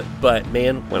 but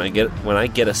man, when I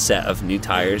get a set of new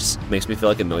tires, it makes me feel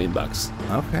like $1 million.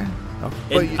 Okay.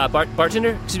 And,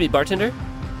 bartender? Excuse me, bartender?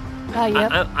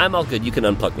 Yep. I'm all good. You can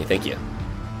unplug me. Thank you.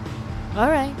 All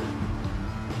right.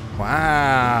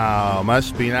 Wow,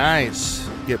 must be nice.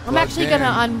 Get I'm plugged actually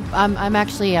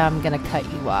in. gonna cut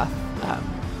you off.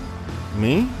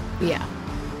 Me? Yeah.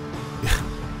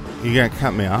 You gonna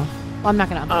cut me off? Well, I'm not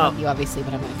gonna unplug you, obviously,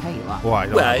 but I'm gonna cut you off. Well, I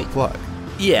don't have a plug.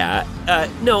 Yeah.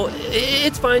 No,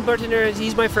 it's fine, bartender.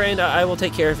 He's my friend. I will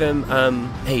take care of him.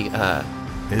 Hey, Is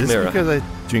this Chimera. because I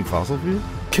drink fossil fuel?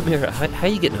 Chimera, how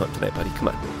you getting home tonight, buddy? Come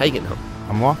on. How you getting home?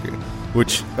 I'm walking,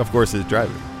 which of course is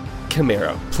driving.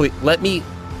 Camaro, please let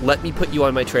me put you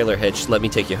on my trailer hitch. Let me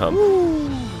take you home.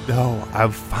 No,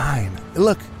 I'm fine.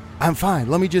 Look, I'm fine.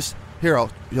 Let me just here.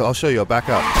 I'll show you. I'll back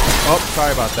up. Oh,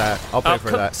 sorry about that. I'll pay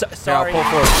for that. Sorry. Here, I'll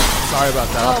pull forward. Sorry about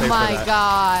that. I'll Oh pay my for that.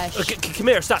 gosh!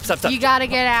 Camaro, stop. You gotta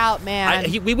get out, man.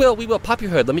 We will. Pop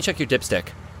your hood. Let me check your dipstick.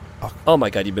 Oh my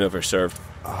God, you've been overserved.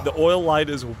 The oil line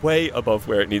is way above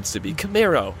where it needs to be.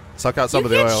 Camaro. Suck out some you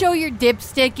of the can't oil. show your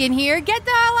dipstick in here. Get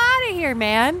the hell out of here,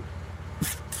 man.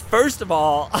 First of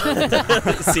all,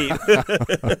 see.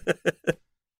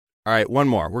 All right, one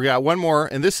more. We got one more,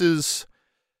 and this is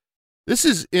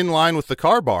in line with the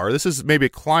car bar. This is maybe a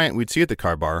client we'd see at the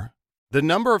car bar. The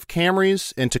number of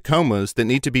Camrys and Tacomas that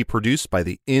need to be produced by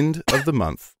the end of the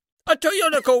month. A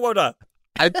Toyota Corolla.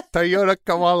 A Toyota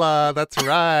Corolla. That's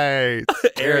right.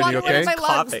 Aaron, you One okay? of my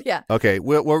lungs. Coughing. Yeah. Okay,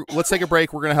 let's take a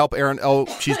break. We're gonna help Erin. Oh,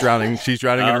 she's drowning. She's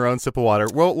drowning in her own sip of water.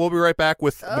 We'll be right back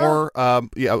with more.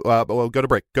 We'll go to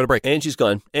break. Go to break. And she's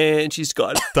gone.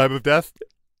 Time of death.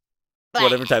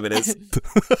 Whatever time it is.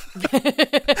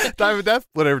 Time of death.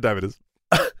 Whatever time it is.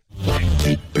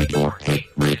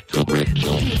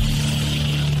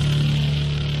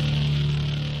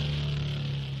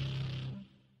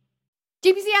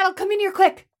 JP Seattle, come in here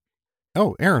quick.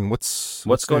 Oh, Aaron, what's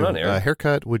going new? on, Aaron?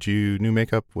 Haircut? Would you new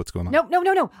makeup? What's going on?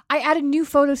 No. I added new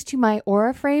photos to my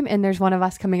Aura frame, and there's one of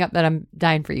us coming up that I'm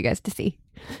dying for you guys to see.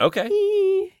 Okay.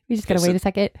 We just gotta Okay, wait a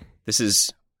second. This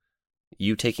is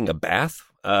you taking a bath?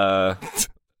 I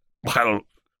don't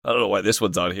know why this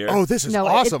one's on here. Oh, this is No,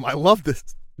 awesome. I love this.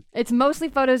 It's mostly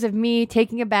photos of me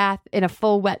taking a bath in a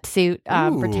full wetsuit,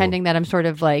 Ooh. pretending that I'm sort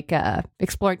of like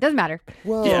exploring. Doesn't matter.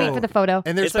 Whoa. Just wait for the photo.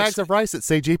 And there's It's like- bags of rice that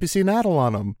say JPC Naddle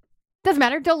on them. Doesn't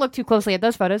matter. Don't look too closely at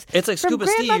those photos. It's like From Scuba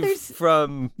Steve grandmother's-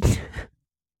 from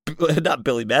not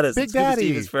Billy Madison. Big Scuba Daddy.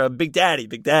 Steve is from Big Daddy.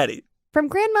 Big Daddy. From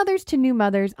grandmothers to new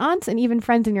mothers, aunts, and even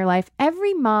friends in your life,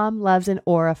 every mom loves an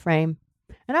Aura frame.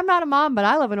 And I'm not a mom, but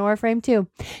I love an Aura frame too.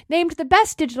 Named the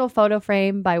best digital photo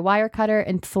frame by Wirecutter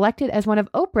and selected as one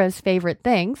of Oprah's favorite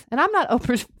things. And I'm not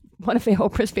one of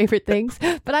Oprah's favorite things,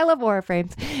 but I love Aura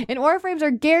frames. And Aura frames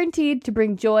are guaranteed to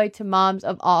bring joy to moms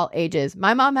of all ages.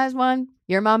 My mom has one.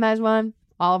 Your mom has one.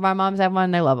 All of our moms have one.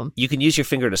 And I love them. You can use your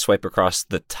finger to swipe across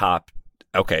the top.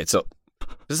 Okay, so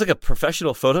this is like a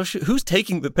professional photo shoot. Who's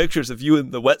taking the pictures of you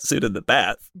in the wetsuit in the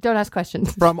bath? Don't ask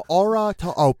questions. From Aura to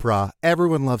Oprah,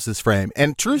 everyone loves this frame.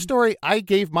 And true story, I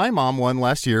gave my mom one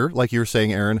last year, like you were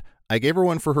saying, Aaron. I gave her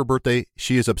one for her birthday.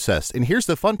 She is obsessed. And here's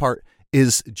the fun part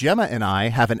is Gemma and I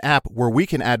have an app where we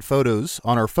can add photos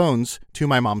on our phones to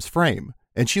my mom's frame.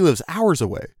 And she lives hours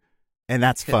away. And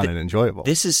that's fun and enjoyable.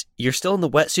 You're still in the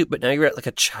wetsuit, but now you're at like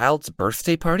a child's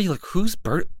birthday party? Like whose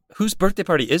birthday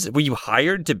party is it? Were you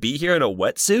hired to be here in a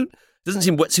wetsuit? Doesn't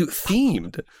seem wetsuit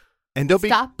themed. And don't be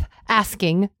Stop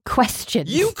asking questions.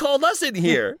 You called us in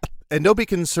here. And don't be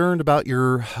concerned about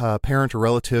your parent or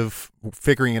relative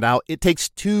figuring it out. It takes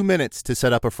 2 minutes to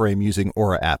set up a frame using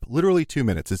Aura app. Literally 2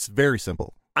 minutes. It's very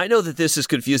simple. I know that this is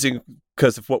confusing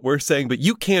because of what we're saying, but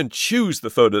you can choose the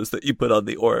photos that you put on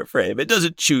the Aura frame. It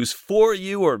doesn't choose for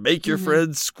you or make your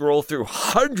friends scroll through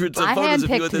hundreds of I photos of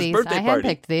you handpicked at this these. birthday I party.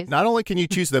 handpicked these. Not only can you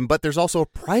choose them, but there's also a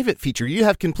private feature. You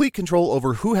have complete control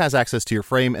over who has access to your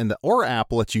frame, and the Aura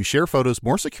app lets you share photos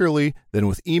more securely than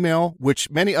with email, which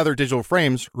many other digital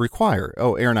frames require.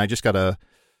 Oh, Aaron, I just got a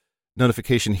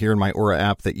notification here in my Aura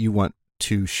app that you want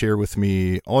to share with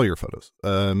me all your photos.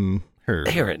 Here.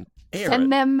 Aaron.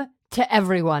 Send them to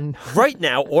everyone. Right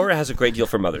now, Aura has a great deal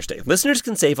for Mother's Day. Listeners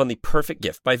can save on the perfect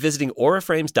gift by visiting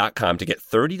auraframes.com to get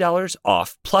 $30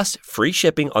 off plus free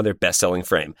shipping on their best-selling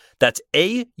frame. That's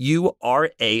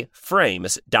AURA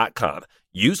frames.com.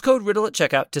 Use code RIDDLE at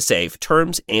checkout to save.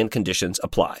 Terms and conditions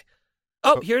apply.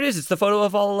 Oh, here it is. It's the photo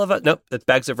of all of us. Nope, it's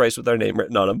bags of rice with our name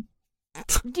written on them.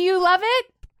 Do you love it?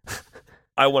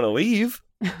 I want to leave.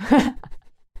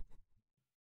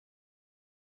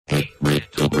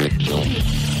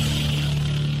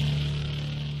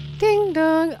 Ding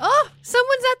dong. Oh,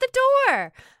 someone's at the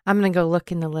door. I'm going to go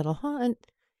look in the little hunt.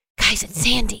 Guys, it's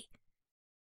Sandy.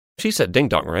 She said ding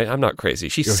dong, right? I'm not crazy.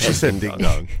 She said ding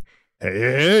dong.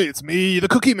 Hey, it's me, the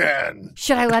Cookie Man.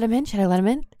 Should I let him in?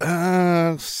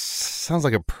 Sounds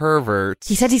like a pervert.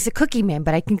 He said he's a cookie man,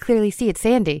 but I can clearly see it's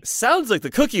Sandy. Sounds like the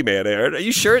Cookie Man, Aaron. Are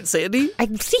you sure it's Sandy? I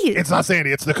can see it. It's not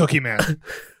Sandy, it's the Cookie Man.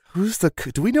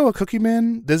 Do we know a Cookie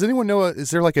Man? Does anyone know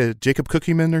is there like a Jacob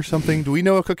Cookie Man or something? Do we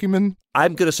know a Cookie Man?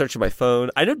 I'm going to search on my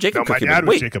phone. I know No, Jacob my Cookie dad Man.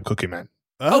 was Wait. Jacob Cookie Man.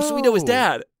 Oh, so we know his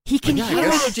dad. He can Yeah, I hear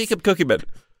guess I know us. Jacob Cookie Man.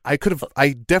 I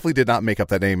definitely did not make up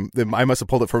that name. I must have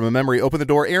pulled it from a memory. Open the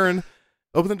door, Aaron.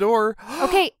 Open the door.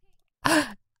 Okay.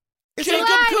 Jacob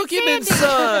alive, Cookie it's Man's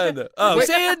Sandy. son. Oh, Wait.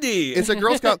 Sandy. It's a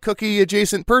Girl Scout cookie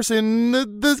adjacent person.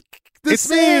 The It's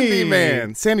Sandy me.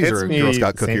 Man. Sandy's It's are a me. Girl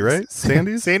Scout cookie, right?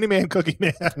 Sandy's? Sandy Man Cookie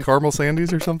Man. Caramel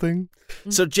Sandies or something?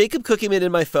 So Jacob Cookie Man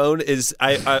in my phone is,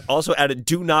 I also added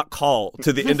do not call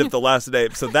to the end of the last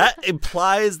name. So that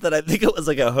implies that I think it was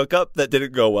like a hookup that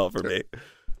didn't go well for me.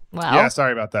 Well, Yeah,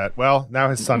 sorry about that. Well, now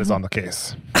his son is on the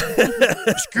case.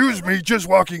 Excuse me, just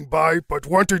walking by, but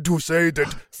wanted to say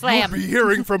that Slam. you'll be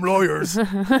hearing from lawyers.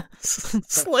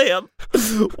 Slam.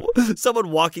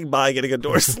 Someone walking by getting a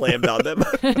door slammed on them.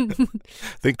 I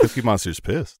think Cookie Monster's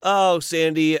pissed. Oh,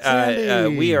 Sandy,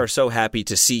 Sandy. we are so happy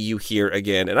to see you here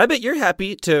again. And I bet you're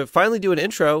happy to finally do an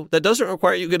intro that doesn't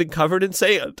require you getting covered in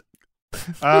sand.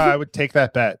 I would take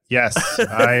that bet. Yes,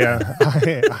 I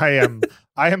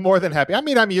am more than happy. I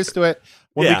mean, I'm used to it.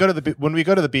 When Yeah. we go to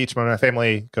the beach, when my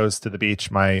family goes to the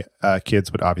beach, my kids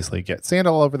would obviously get sand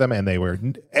all over them, and they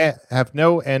have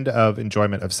no end of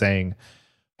enjoyment of saying,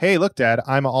 "Hey, look, Dad,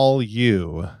 I'm all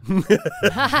you."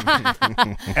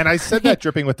 And I said that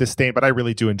dripping with disdain, but I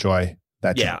really do enjoy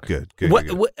that Yeah. joke.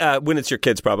 Good. When it's your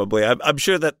kids, probably. I'm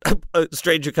sure that a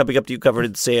stranger coming up to you covered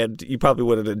in sand, you probably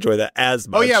wouldn't enjoy that as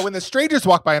much. Oh yeah, when the strangers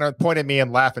walk by and point at me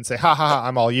and laugh and say, "Ha ha ha,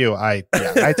 I'm all you," I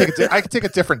take a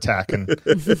different tack, and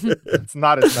it's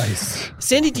not as nice.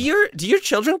 Sandy, do your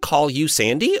children call you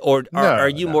Sandy, or are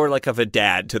you No. more like of a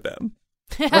dad to them?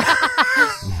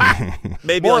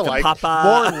 Maybe More like a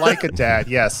papa. more like a dad.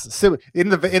 Yes, so in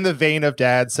the vein of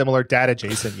dad, similar dad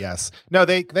adjacent. Yes, no,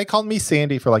 they called me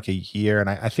Sandy for like a year, and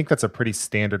I think that's a pretty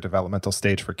standard developmental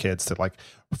stage for kids to like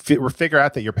figure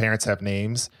out that your parents have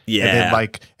names. Yeah.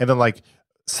 and then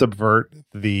subvert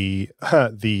the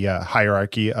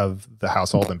hierarchy of the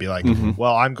household and be like,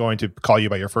 well, I'm going to call you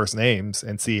by your first names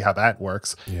and see how that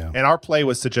works. Yeah. And our play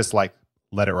was to just like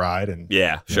let it ride, and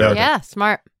Yeah, sure. Yeah,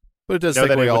 smart. But it does Know take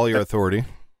that away it all would- your authority.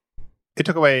 it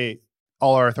took away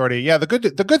all our authority. Yeah, the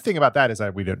good thing about that is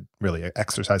that we didn't really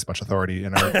exercise much authority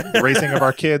in our raising of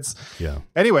our kids. Yeah.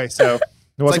 Anyway, so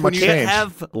there wasn't when much you Can't change.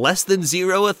 have less than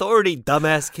zero authority,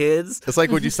 dumbass kids. It's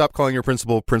like when you stop calling your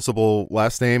principal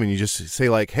last name and you just say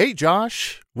like, "Hey,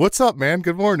 Josh, what's up, man?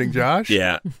 Good morning, Josh."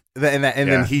 Yeah. And Yeah.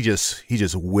 then he just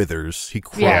withers. He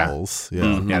Yeah. crawls. Yeah.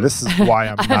 Mhm. Yeah, this is why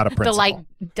I'm not a principal. The light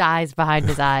dies behind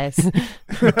his eyes.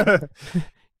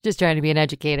 Just trying to be an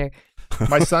educator.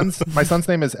 my son's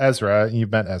name is Ezra. You've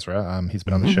met Ezra. He's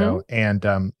been on the show,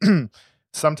 and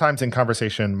sometimes in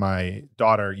conversation, my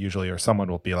daughter usually or someone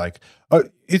will be like, "Oh,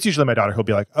 it's usually my daughter who'll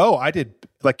be like, oh, I did,"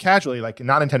 like casually, like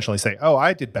not intentionally say, "Oh,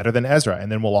 I did better than Ezra,"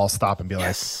 and then we'll all stop and be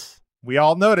like, "We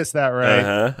all noticed that,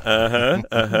 right?"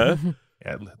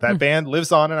 Yeah, that band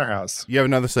lives on in our house. You have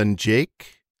another son,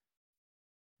 Jake.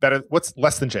 Better. What's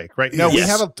less than Jake, right? No,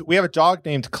 Yes. we have a dog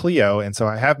named Cleo, and so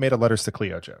I have made a Letters to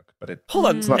Cleo joke, but it. Hold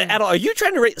on, Adel, are you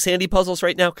trying to rate Sandy puzzles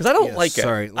right now? Because I don't Yes, like it.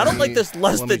 sorry. I don't like this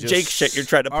less let me than Jake just- shit you're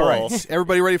trying to pull. All right,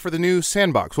 everybody ready for the new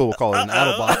sandbox? Well, we'll call it an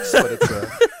Adel box, but it's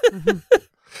a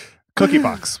Cookie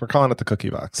box. We're calling it the cookie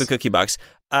box. The cookie box.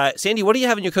 Sandy, what do you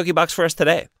have in your cookie box for us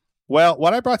today? Well,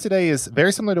 what I brought today is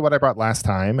very similar to what I brought last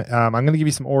time. I'm going to give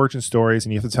you some origin stories,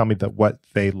 and you have to tell me what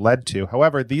they led to.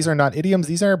 However, these are not idioms;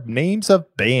 these are names of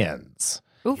bands.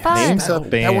 Ooh, fun. Names of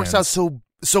bands. that works out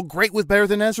so great with Better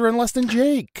Than Ezra and Less Than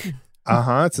Jake.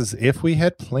 It's as if we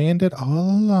had planned it all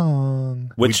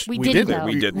along. Which We We didn't did it. know.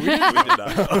 we did. We did not know.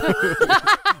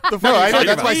 No, I know. funny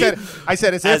That's why about I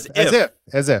said as if.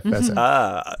 As if. A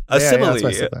Yeah, simile. that's why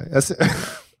I said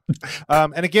that.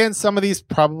 And again, some of these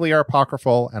probably are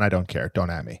apocryphal, and I don't care. Don't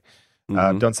at me.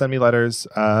 Don't send me letters.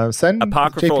 Send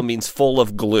Apocryphal JP means full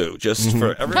of glue. Just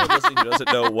for everyone listening who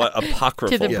doesn't know what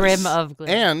apocryphal To the is. brim of glue.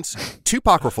 And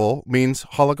tupocryphal means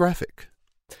holographic.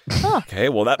 Okay,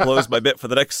 well that blows my bit for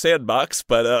the next sandbox,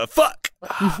 but fuck.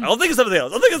 I'll think of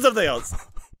something else.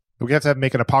 We have to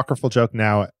make an apocryphal joke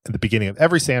now at the beginning of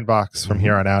every sandbox from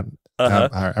here on out. All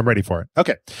right, I'm ready for it.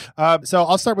 Okay. So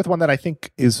I'll start with one that I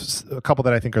think is a couple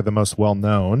that I think are the most well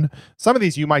known. Some of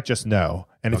these you might just know.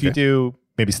 And if you Okay. do,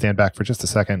 maybe stand back for just a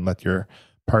second and let your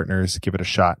partners give it a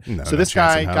shot. No, so no this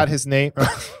chance guy in hell. got his name.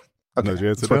 Okay, No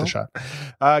chance it's in worth hell. a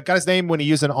shot. Got his name when he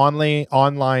used an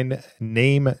online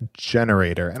name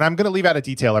generator. And I'm going to leave out a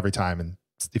detail every time. And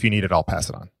if you need it, I'll pass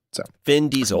it on. So Vin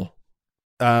Diesel.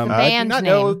 I do Band's not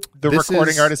know name. the This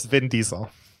recording is- artist Vin Diesel.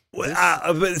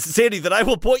 But Sandy, then I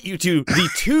will point you to the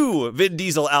two Vin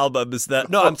Diesel albums that.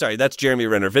 No, I'm sorry, that's Jeremy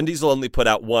Renner. Vin Diesel only put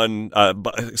out one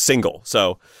single,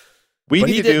 so We but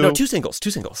need he to did do no two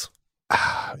singles.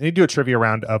 I need to do a trivia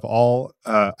round of all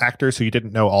actors who you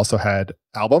didn't know also had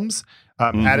albums.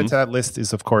 Added to that list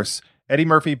is, of course, Eddie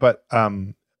Murphy, but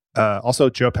also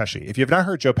Joe Pesci. If you have not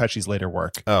heard Joe Pesci's later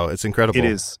work, Oh, it's incredible. it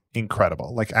is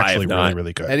incredible. Like I have actually not. really,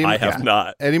 really good. Eddie, I have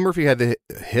not. Eddie Murphy had the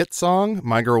hit song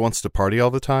 "My Girl Wants to Party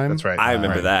All the Time." That's right. I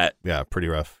remember Right. that. Yeah, pretty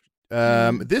rough.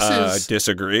 This is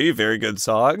Disagree. Very good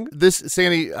song. this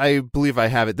Sandy. I believe I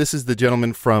have it. This is the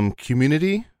gentleman from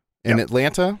Community in Yep.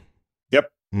 Atlanta.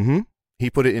 Yep. Mm-hmm. He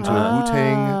put it into a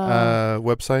Wu-Tang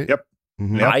website. Yep.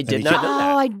 Mhm. Yep. I did And not know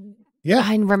that. Oh, Yeah.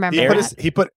 I remember He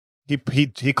put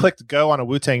that. he clicked go on a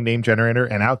Wu-Tang name generator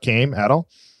and out came Adel.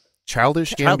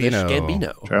 Childish Childish Gambino.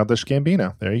 Gambino. Childish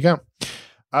Gambino. There you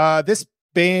go. This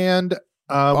band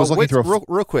was looking wait, through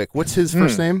real quick. What's his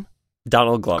first name?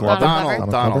 Donald Glover. Glover. Donald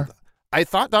Donald. Glover. I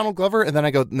thought Donald Glover, and then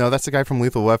I go, no, that's the guy from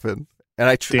Lethal Weapon. And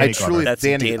I Danny truly, Glover. That's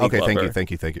Danny. Danny Okay, Glover.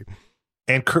 thank you.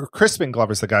 and Crispin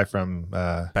Glover's the guy from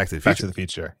Back to the Back Future. to the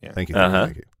Future. Yeah. Thank you.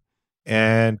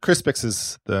 And Crispix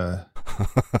is the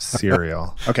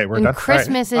cereal. Okay, we're And done.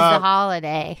 Christmas All right. is the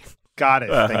holiday. Got it.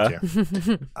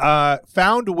 Thank you.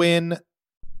 Found when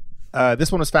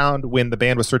this one was found when the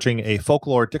band was searching a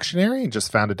folklore dictionary and just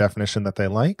found a definition that they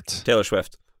liked. Taylor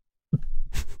Swift.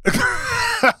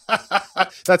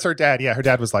 That's her dad. Yeah, her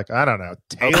dad was like, I don't know,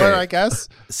 Taylor, Okay. I guess.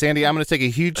 Sandy, I'm going to take a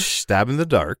huge stab in the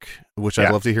dark, which I'd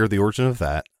Yeah. love to hear the origin of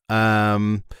that.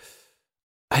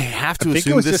 I have to I think it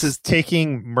assume was this just is.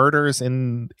 taking murders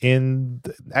in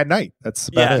at night. That's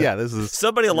about it. Yeah, this is.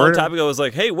 Somebody a long Murder- time ago was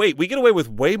like, "Hey, wait, we get away with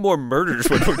way more murders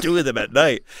when we're doing them at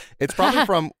night." It's probably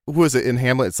from who is it in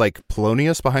Hamlet? It's like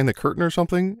Polonius behind the curtain or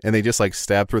something, and they just like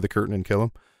stab through the curtain and kill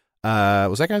him.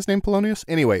 Was that guy's name Polonius?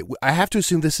 Anyway, I have to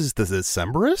assume this is the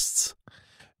Decemberists.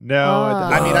 No,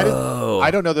 I mean,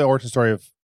 I don't know the origin story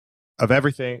of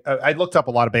everything. I looked up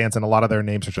a lot of bands, and a lot of their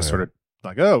names are just sort of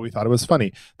like, oh, we thought it was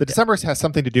funny. The Decemberists has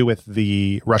something to do with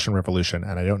the Russian Revolution,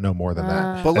 and I don't know more than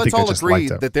that. But I let's think they all just agree liked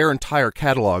them. that their entire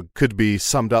catalog could be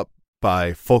summed up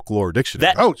by folklore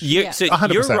dictionary. Yeah. So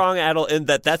 100%. you're wrong, Adel, in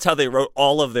that's how they wrote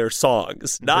all of their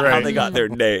songs, not how Right. they got their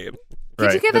name. Could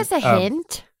Right. you give us a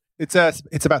hint? It's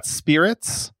about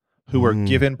spirits who were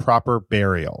given proper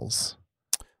burials.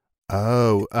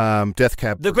 Death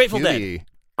Cab. The for Grateful Dead. Cutie.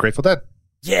 Grateful Dead.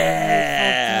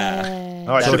 Yeah.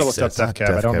 Oh, I That should have makes looked up sense. Death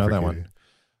Cab. I don't know for that Cutie.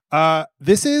 one.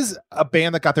 This is a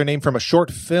band that got their name from a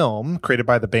short film created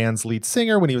by the band's lead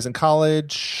singer when he was in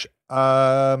college.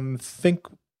 Think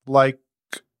like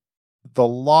The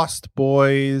Lost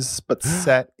Boys, but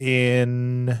set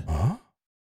in. Huh?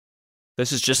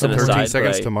 This is just an 13 aside.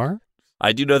 Seconds but to Mars?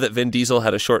 I do know that Vin Diesel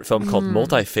had a short film called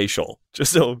Multifacial.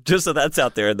 Just so that's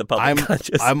out there in the public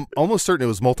conscious. I'm almost certain it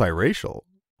was multiracial.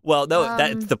 Well, no,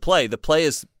 that's the play. The play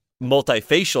is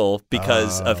multifacial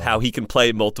because of how he can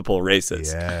play multiple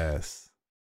races. Yes.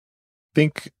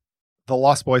 Think The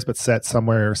Lost Boys, but set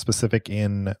somewhere specific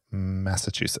in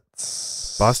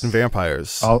Massachusetts. Boston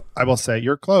Vampires. I will say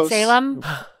you're close. Salem?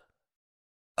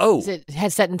 Oh, Is it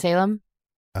has set in Salem?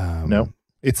 No,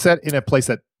 it's set in a place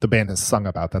that the band has sung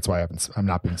about. That's why I'm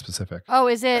not being specific. Oh,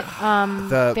 is it what's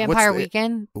Vampire the-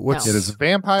 Weekend? what's- No. It is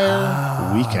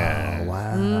Vampire Weekend.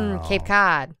 Wow. Cape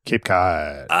Cod. Cape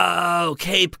Cod. oh,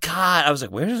 Cape Cod. I was like,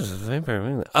 where is this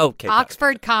vampire? Oh, Cape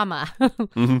Oxford, comma. Cod.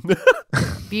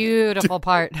 Mhm. Beautiful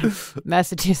part.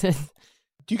 Massachusetts.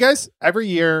 Do you guys every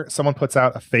year someone puts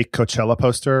out a fake Coachella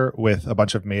poster with a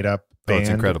bunch of made up Oh, band it's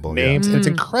incredible, yeah. names? It's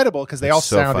Mm. incredible because they It's all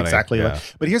so sound funny, exactly yeah.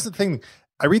 like. But here's the thing: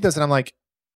 I read this and I'm like,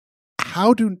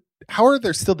 how are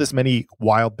there still this many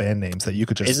wild band names that you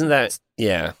could just Isn't that?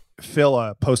 Yeah. fill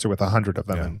a poster with 100 of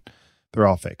them Yeah. and they're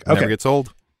all fake? Never Okay, gets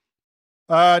old.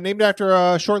 named after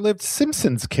a short-lived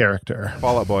Simpsons character.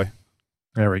 Fall Out Boy.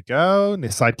 There we go.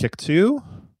 Sidekick 2,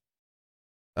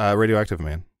 Radioactive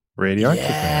Man. Radioactive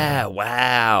Yeah.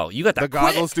 Wow. You got The that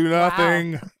goggles do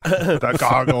nothing. Man. The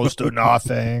goggles do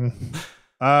nothing.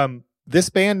 This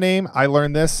band name, I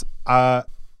learned this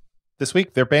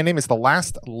week. Their band name is the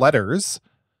last letters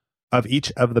of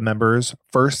each of the members'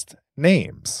 first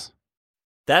names.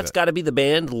 That's got to be the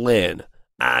band Lynn.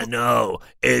 I know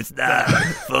it's not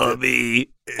for me.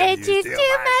 It's just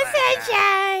too much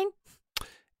sunshine.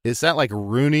 Is that like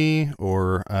Rooney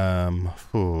or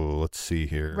let's see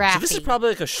here. Raffy. So this is probably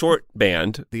like a short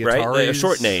band, The right? Like a Ataris?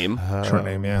 short name. Short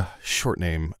name, yeah. Short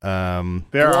name. There are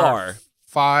Guar.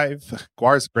 5.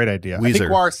 Guar's a great idea. I think Weezer.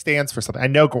 Guar stands for something. I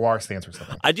know Guar stands for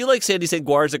something. I do like Sandy saying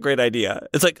Guar is a great idea.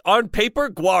 It's like on paper,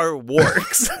 Guar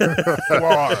works.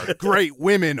 Guar. Great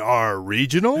women are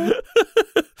regional.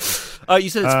 You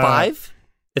said it's 5?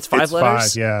 It's 5 It's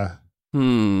letters? 5,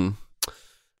 yeah.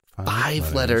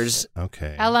 Five letters.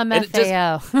 Okay.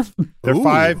 LMFAO. They're Ooh.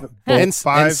 5. And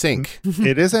 5. sync.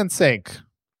 It is NSYNC.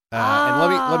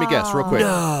 And let me guess real quick.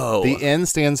 No. The N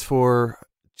stands for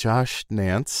Josh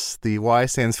Nance. The Y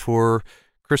stands for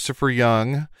Christopher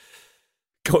Young.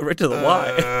 Going right to the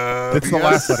Y. It's the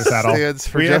last letter, Saddle. Stands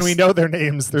for And we know their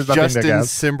names. There's nothing Justin to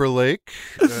guess. Timberlake.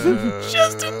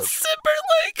 Justin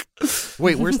Timberlake.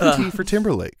 Wait, where's the T for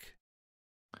Timberlake?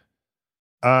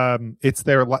 It's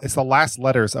the last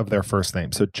letters of their first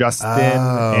name. So Justin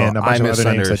and a bunch of other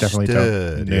names I definitely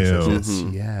don't know.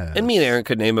 Mhm. Yeah. And me and Aaron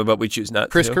could name it, but we choose not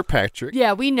Chris to. Kirkpatrick.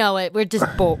 Yeah, we know it. We're just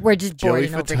Joey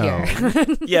boring over here.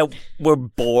 Yeah, we're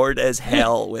bored as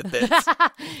hell with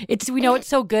this. We know it's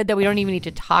so good that we don't even need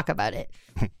to talk about it.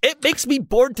 It makes me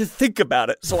bored to think about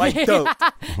it, so I don't.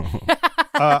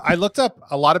 I looked up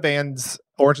a lot of bands'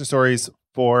 origin stories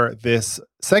for this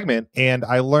segment, and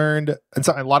I learned, and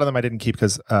so a lot of them I didn't keep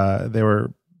because they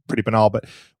were pretty banal. But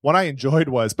one I enjoyed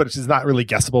was, but it's just not really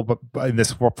guessable, but in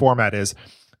this format is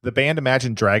the band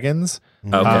Imagine Dragons.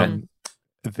 Okay.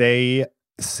 They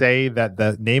say that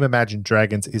the name Imagine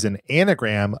Dragons is an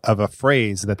anagram of a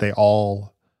phrase that they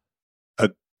all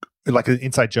like an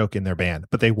inside joke in their band,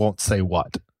 but they won't say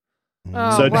what.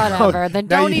 Oh, So now- whatever. Then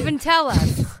now don't you- even tell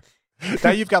us. Now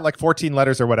you've got like 14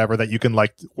 letters or whatever that you can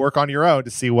like work on your own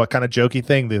to see what kind of jokey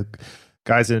thing the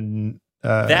guys in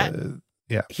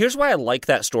Here's why I like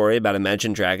that story about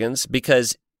Imagine Dragons,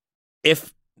 because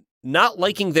if not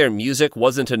liking their music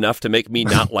wasn't enough to make me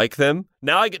not like them,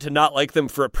 now I get to not like them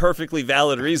for a perfectly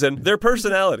valid reason, their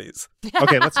personalities.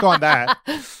 Okay, let's go on that.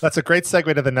 That's a great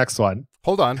segue to the next one.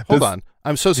 Hold on.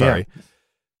 I'm so sorry.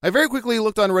 I very quickly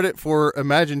looked on Reddit for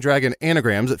Imagine Dragon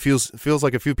anagrams. It feels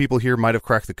like a few people here might have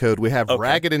cracked the code. We have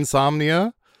Ragged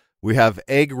Insomnia, we have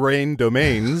Egg Rain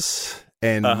Domains,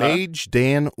 and Mage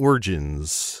Dan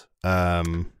Origins.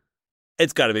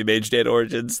 It's got to be Mage Dan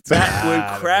Origins. That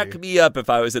would crack me up if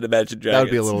I was an Imagine Dragons. That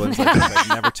would be a little insight that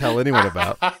I'd never tell anyone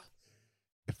about.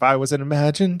 If I was an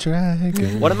Imagine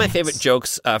Dragon. One of my favorite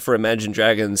jokes for Imagine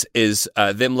Dragons is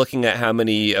them looking at how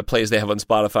many plays they have on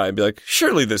Spotify and be like,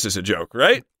 surely this is a joke,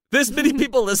 right? This many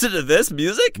people listen to this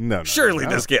music? No, surely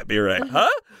this can't be right, huh?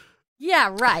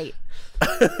 Yeah, right.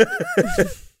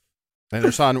 And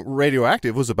their song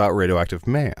Radioactive was about Radioactive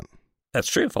Man. That's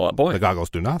true, Fall Out Boy. The goggles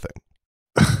do nothing.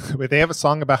 Wait, they have a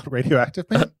song about Radioactive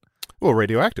Man? Well,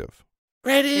 Radioactive.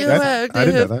 Radioactive. I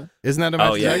didn't know that. Isn't that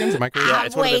Imagine Dragons? Am I crazy? Yeah,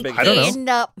 it's one of their big I don't know. hits.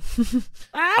 Up.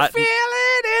 I feel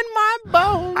it in my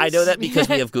bones. I know that because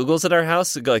we have Googles at our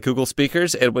house, like Google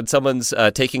speakers, and when someone's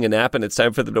taking a nap and it's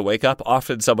time for them to wake up,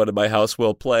 often someone in my house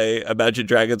will play Imagine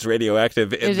Dragons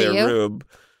Radioactive in Is it their you? room.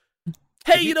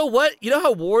 Hey, you know what? You know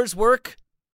how wars work?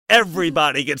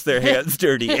 Everybody gets their hands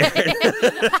dirty.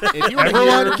 If you wanna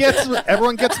hear-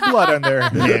 Everyone gets blood on their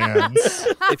hands.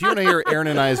 If you want to hear Aaron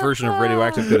and I's version of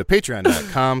Radioactive, go to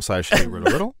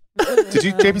patreon.com/riddle. Did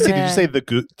you, JPC?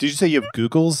 Did you say you have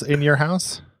Googles in your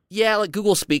house? Yeah, like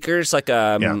Google speakers, like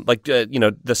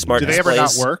the smart Do they ever not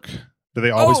displays. work? Do they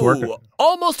always work?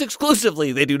 Almost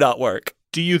exclusively, they do not work.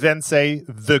 Do you then say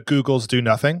the Googles do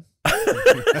nothing?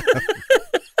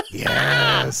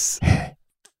 Yes.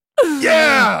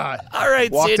 Yeah. All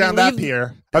right, Walk Sandy, down that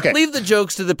pier. Okay. Leave the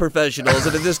jokes to the professionals,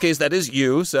 and in this case, that is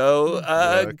you. So,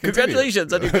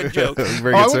 congratulations on your good joke.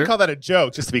 Very I good, wouldn't sir. call that a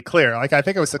joke, just to be clear. Like, I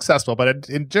think it was successful, but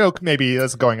in joke, maybe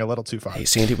that's going a little too far. Hey,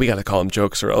 Sandy, we got to call them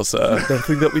jokes, or else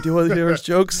nothing that we do on here is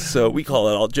jokes. So we call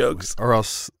it all jokes. Or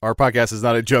else our podcast is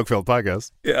not a joke-filled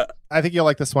podcast. Yeah. I think you'll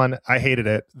like this one. I hated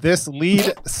it. This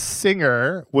lead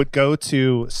singer would go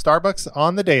to Starbucks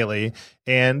on the daily,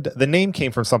 and the name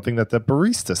came from something that the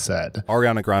barista said.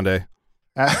 Ariana Grande.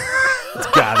 It's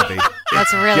gotta be.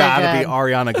 That's really Gotta good. be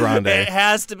Ariana Grande. It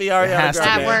has to be Ariana has to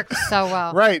Grande. That works so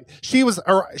well. Right. She was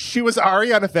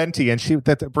Ariana Venti, and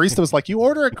the barista was like, "You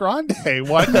order a grande.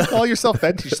 Why do you call yourself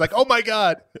Venti?" She's like, "Oh my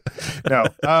god." No.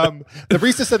 The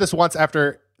barista said this once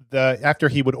after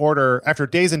he would order, after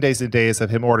days and days and days of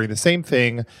him ordering the same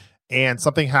thing and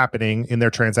something happening in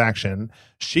their transaction,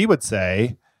 she would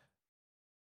say,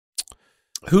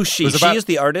 Who's she? was She about- is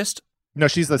the artist? no,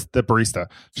 she's the barista.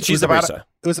 She's was the about, barista.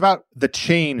 It was about the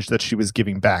change that she was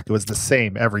giving back. It was the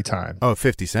same every time. Oh,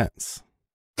 50 cents.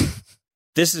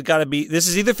 This has got to be, this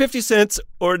is either 50 cents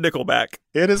or Nickelback.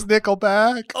 It is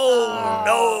Nickelback. Oh,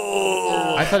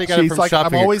 no. I thought he got it She's from like,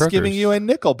 shopping "I'm always at giving Kroger's. you a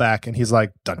Nickelback," and he's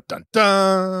like, "Dun dun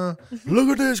dun." Look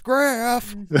at this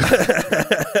graph.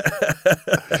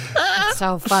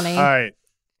 So funny. All right.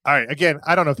 Again,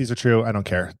 I don't know if these are true. I don't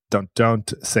care.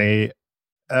 Don't say.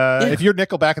 If you're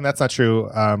Nickelback and that's not true,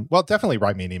 well, definitely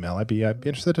write me an email. I'd be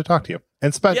interested to talk to you.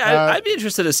 And I'd be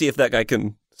interested to see if that guy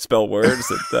can spell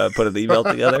words and put an email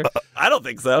together. I don't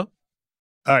think so.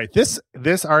 all right. This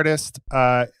artist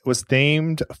was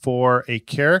named for a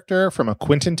character from a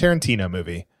Quentin Tarantino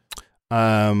movie.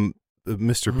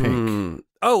 Mr. Pink.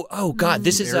 Oh, God.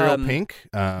 This is Ariel Pink.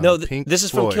 no. Pink This is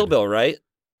from Floyd. Kill Bill, right?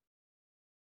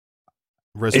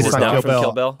 Reservoir Is it Dogs. not from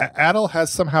Kill Bill? Adel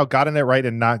has somehow gotten it right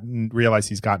and not realized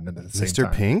he's gotten it at the same Mr.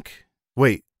 time. Pink.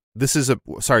 Wait, this is a.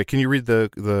 Sorry, can you read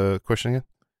the question again?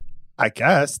 I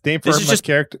guess name for This is my just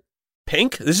character.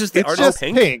 Pink? This is the It's artist just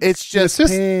Pink? Pink. It's just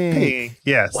Pink. Pink.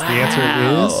 Yes, Wow. the answer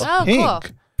is Oh, Pink. cool.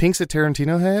 Pink's a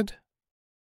Tarantino head.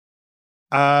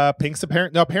 Pink's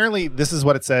apparently this is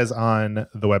what it says on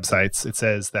the websites. It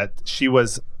says that she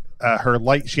was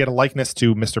she had a likeness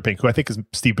to Mr. Pink, who I think is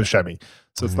Steve Buscemi.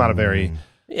 So it's not a very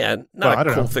Yeah, Well, not I a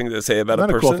don't cool know. thing to say about not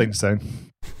a a person. cool thing to say.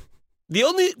 The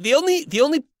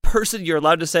only person you're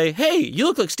allowed to say, "Hey, you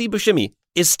look like Steve Buscemi,"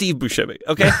 is Steve Buscemi.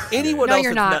 Okay, anyone No, else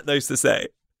you're is not. not nice to say.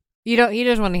 You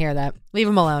just want to hear that. Leave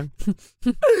him alone.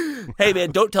 Hey,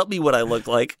 man, don't tell me what I look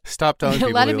like. Stop telling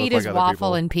people. Let they him look eat like his other waffle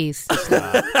people. in peace.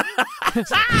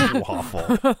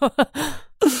 Waffle.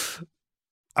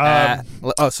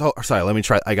 Um, Sorry. Let me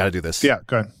try. I got to do this. yeah,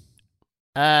 go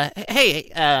ahead.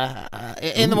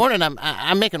 In the morning,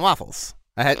 I'm making waffles.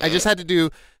 I just had to do.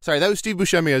 Sorry, that was Steve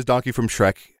Buscemi as Donkey from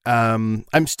Shrek.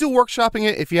 I'm still workshopping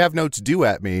it. If you have notes, due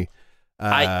at me.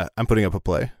 I'm putting up a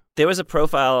play. There was a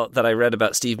profile that I read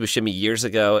about Steve Buscemi years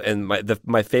ago, and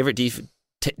my favorite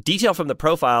detail from the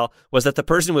profile was that the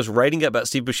person was writing about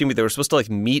Steve Buscemi. They were supposed to like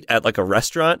meet at like a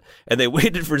restaurant, and they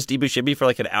waited for Steve Buscemi for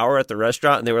like an hour at the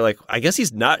restaurant, and they were like, I guess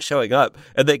he's not showing up.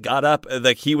 And they got up, and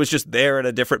like he was just there in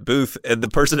a different booth, and the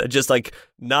person had just like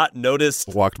not noticed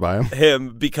Walked by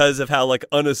him because of how like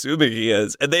unassuming he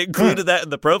is, and they included that in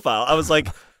the profile. I was like,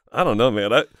 I don't know,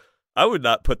 man. I would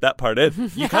not put that part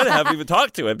in. You kind of haven't even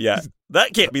talked to him yet.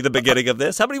 That can't be the beginning of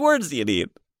this. How many words do you need?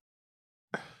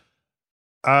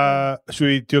 Should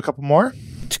we do a couple more?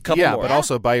 Couple more. but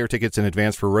also buy your tickets in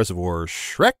advance for Reservoir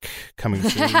Shrek coming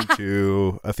soon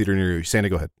to a theater near you. Sandy,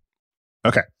 go ahead.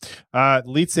 Okay.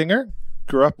 Lead singer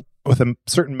grew up with a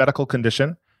certain medical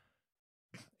condition,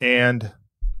 and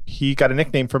he got a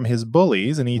nickname from his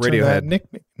bullies, and he turned that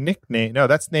nickname. No,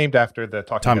 that's named after the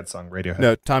Talking Heads song Radiohead.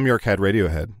 No, Tom York had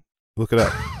Radiohead. Look it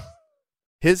up.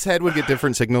 His head would get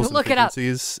different signals and Look it up.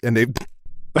 frequencies, and they.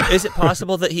 Is it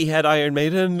possible that he had Iron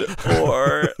Maiden,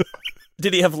 or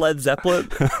did he have Led Zeppelin?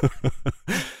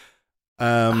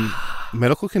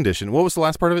 Medical condition. What was the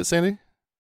last part of it, Sandy?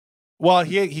 Well,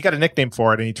 he got a nickname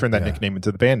for it, and he turned that nickname into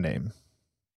the band name.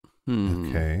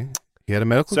 Okay. He had a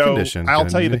medical So condition. I'll Got a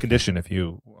tell you the nick- condition if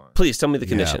you want. Please tell me the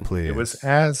condition. Yeah, please. It was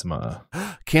asthma.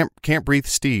 Can't breathe.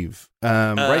 Steve.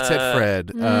 Right said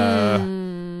Fred.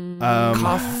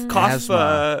 Cough.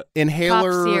 Asthma.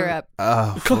 Inhaler. Cough syrup.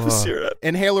 Cough syrup.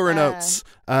 Inhaler and oats.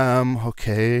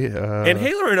 Okay.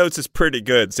 Inhaler and oats is pretty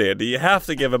good, Sandy. You have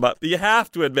to give him up. You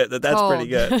have to admit that that's Cold. pretty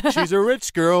good. She's a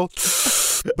rich girl,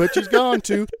 but she's gone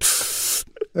to.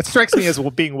 That strikes me as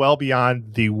being well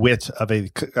beyond the wit of a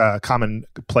common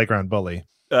playground bully.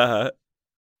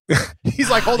 He's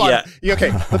like, hold on. Yeah.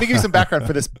 Okay, let me give you some background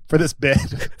for this bit.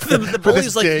 The For bully's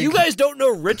this like, dig. you guys don't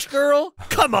know Rich Girl?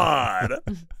 Come on.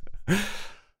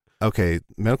 Okay,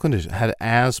 medical condition. Had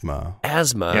asthma.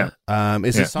 Asthma.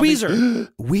 Is it something? Weezer.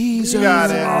 Weezer. You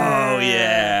got it. Oh,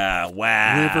 yeah.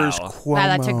 Wow. Rivers Cuomo. Wow,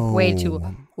 that took way too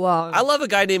long. I love a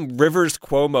guy named Rivers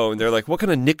Cuomo, and they're like, what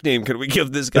kind of nickname could we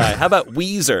give this guy? How about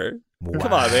Weezer?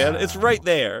 Come on, man. It's right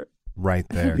there. Right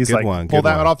there. He's Good like, one. pull Good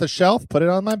that one. one off the shelf,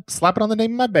 slap it on the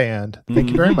name of my band. Thank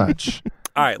you very much.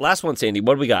 All right, last one, Sandy.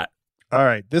 What do we got? All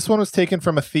right, this one was taken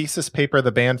from a thesis paper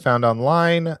the band found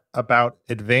online about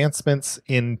advancements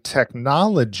in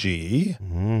technology. ...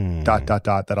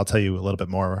 That I'll tell you a little bit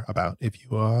more about if you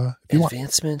want.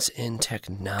 Advancements in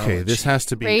technology. Okay, this has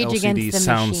to be Rage LCD Against the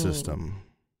sound Machine. system.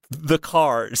 The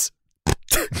Cars.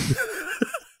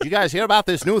 You guys hear about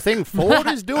this new thing Ford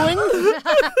is doing?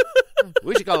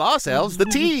 We should call ourselves the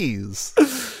T's.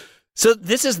 So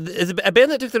this is a band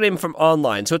that took their name from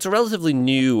online. So it's a relatively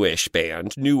newer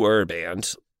band.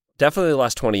 Definitely the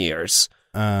last 20 years.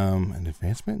 An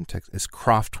advancement in tech is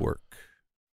Kraftwerk.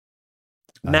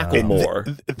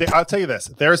 Macklemore. I'll tell you this.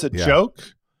 There's a joke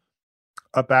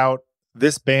about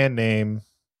this band name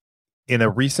in a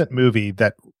recent movie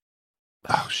that,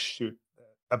 now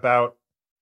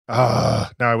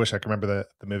I wish I could remember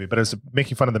the movie, but it was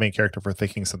making fun of the main character for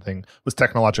thinking something was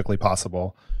technologically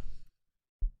possible.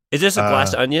 Is this a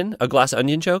glass onion? A glass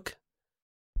onion joke?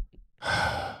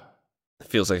 It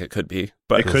feels like it could be,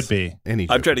 but It could be. Any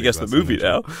I'm joke trying to would guess be the about movie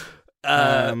something.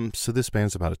 now. So this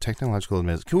band's about a technological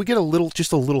advance. Can we get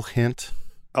just a little hint?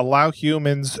 Allow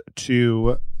humans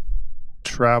to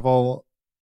travel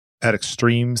at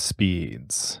extreme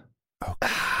speeds.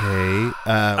 Okay.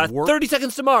 30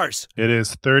 Seconds to Mars. It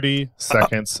is 30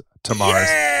 seconds to Mars.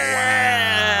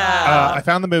 Yeah! I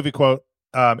found the movie quote.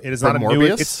 It is From not a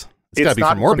Morbius? new. It's got to be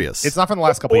from Morbius. It's not from the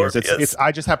last couple years. Morbius. It's.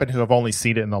 I just happen to have only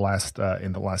seen it in the last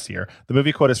year. The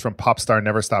movie quote is from pop star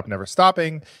Never Stop Never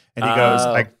Stopping, and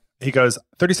he goes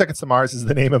 30 Seconds to Mars is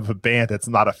the name of a band. It's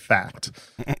not a fact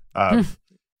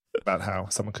about how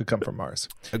someone could come from Mars.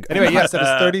 Anyway, yes, it is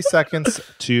 30 Seconds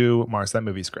to Mars. That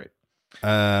movie's great.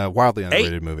 Wildly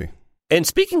underrated movie. And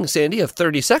speaking, Sandy, of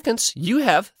 30 seconds, you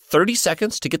have 30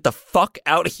 seconds to get the fuck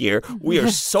out of here. We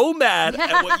are so mad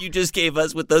at what you just gave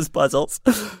us with those puzzles.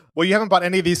 Well, you haven't bought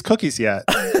any of these cookies yet.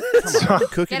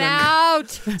 Cookie Get Man. out!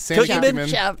 Sam Cookie Man.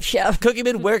 Cookie Chef.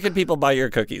 Cookieman, where can people buy your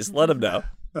cookies? Let them know.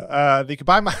 They can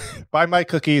buy my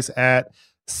cookies at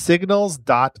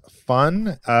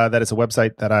signals.fun. That is a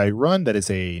website that I run. That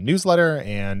is a newsletter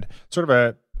and sort of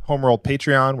a home roll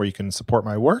Patreon where you can support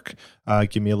my work.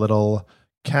 Give me a little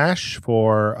cash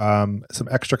for some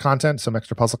extra content, some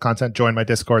extra puzzle content. Join my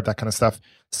Discord, that kind of stuff.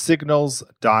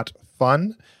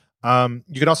 Signals.fun.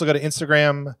 You can also go to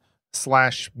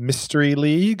Instagram/Mystery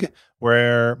League,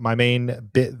 where my main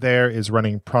bit there is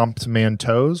running Prompt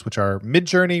Mantos, which are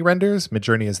Midjourney renders.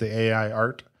 Midjourney is the AI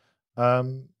art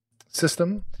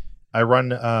system. I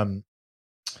run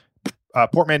I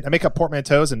make up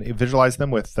portmanteaus and visualize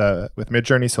them with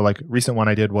Midjourney. So like recent one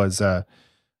I did was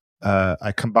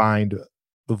I combined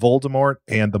Voldemort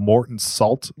and the Morton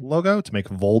Salt logo to make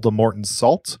Voldemort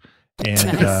Salt.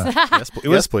 And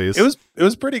Yes, please. It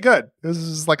was pretty good. It was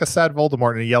just like a sad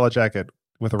Voldemort in a yellow jacket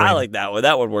with a ring. I like that one.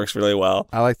 That one works really well.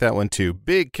 I like that one too.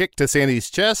 Big kick to Sandy's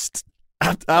chest.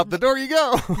 Out the door you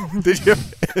go. Did you?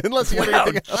 Unless you have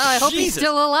anything else. Well, I hope he's Jesus.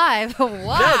 still alive. Wow.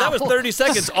 No, that was 30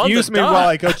 seconds on the Excuse me dot. while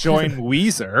I go join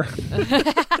Weezer.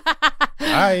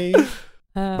 Hi.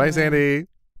 Bye, Sandy.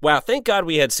 Wow, thank God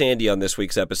we had Sandy on this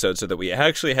week's episode so that we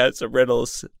actually had some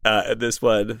riddles. This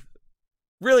one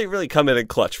really, really come in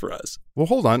clutch for us. Well,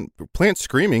 hold on. Plant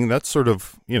screaming, that's sort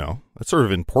of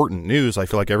important news. I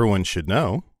feel like everyone should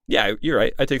know. Yeah, you're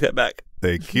right. I take that back.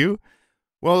 Thank you.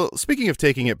 Well, speaking of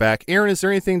taking it back, Aaron, is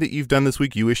there anything that you've done this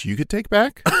week you wish you could take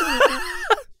back?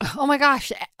 Oh my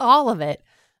gosh, all of it.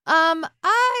 Can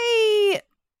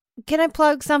I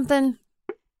plug something?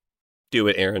 Do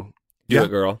it, Aaron. Do Yeah. it,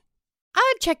 girl.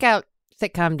 I would check out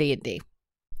Sitcom D&D.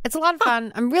 It's a lot of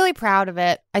fun. I'm really proud of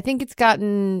it. I think it's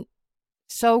gotten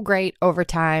so great over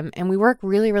time, and we work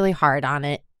really, really hard on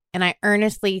it. And I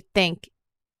earnestly think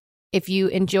if you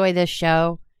enjoy this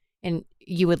show, and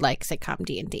you would like Sitcom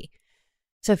D&D.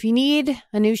 So if you need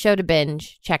a new show to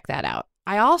binge, check that out.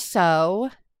 I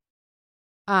also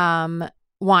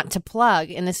want to plug,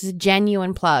 and this is a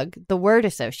genuine plug, the Word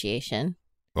Association,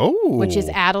 Oh. which is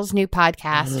Adel's new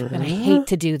podcast. And I hate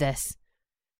to do this.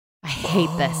 I hate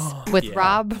this with Yeah.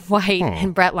 Rob White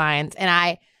and Brett Lyons.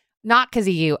 And not because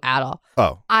of you, Adel.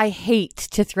 Oh. I hate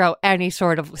to throw any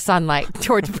sort of sunlight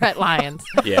towards Brett Lyons.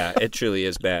 Yeah, it truly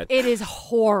is bad. It is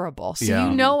horrible. So Yeah.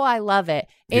 you know I love it.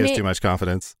 He And has too much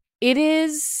confidence. it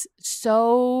is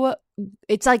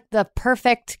it's like the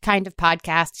perfect kind of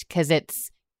podcast because it's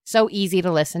so easy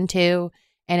to listen to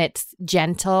and it's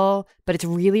gentle, but it's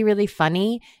really, really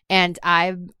funny. And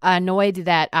I'm annoyed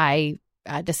that I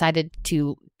decided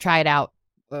to try it out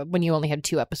when you only had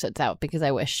 2 episodes out because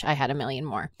I wish I had a million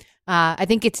more. I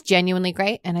think it's genuinely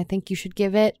great, and I think you should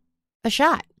give it a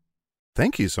shot.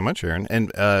 Thank you so much, Aaron.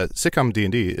 And Sitcom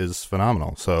D&D is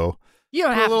phenomenal. So You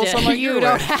don't put a little have to. sunlight your You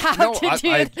don't way. have No, to do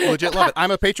I that. legit love it.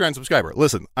 I'm a Patreon subscriber.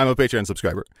 Listen, I'm a Patreon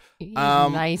subscriber. He's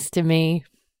Um, nice to me.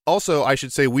 Also, I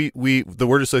should say we the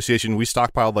Word Association, we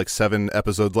stockpiled like 7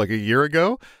 episodes like a year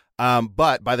ago.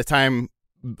 But by the time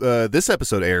this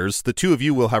episode airs, the 2 of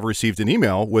you will have received an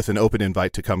email with an open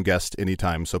invite to come guest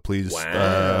anytime. So please,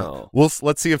 Wow.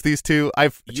 let's see if these 2.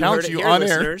 I've challenged heard it you here, on air.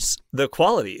 listeners. The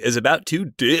quality is about to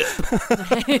dip.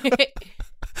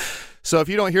 So if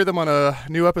you don't hear them on a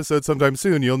new episode sometime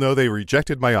soon, you'll know they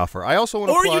rejected my offer. I also want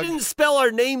to Or plug you didn't spell our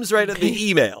names right in the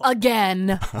email.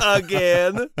 Again.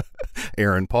 Again.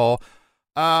 Aaron Paul.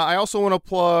 I also want to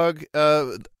plug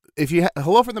if you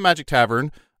Hello from the Magic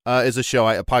Tavern is a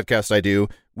podcast I do.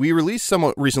 We released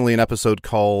somewhat recently an episode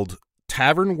called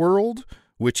Tavern World,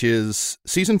 which is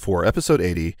season 4, episode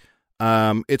 80.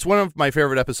 It's one of my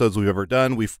favorite episodes we've ever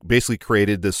done. We've basically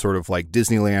created this sort of like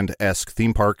Disneyland-esque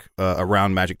theme park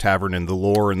around Magic Tavern and the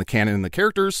lore and the canon and the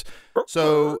characters.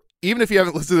 So even if you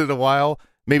haven't listened in a while,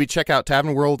 maybe check out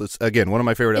Tavern World. It's, again, one of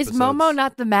my favorite Is episodes. Momo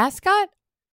not the mascot?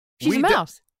 She's We a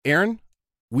mouse. Aaron,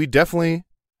 we definitely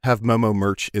have Momo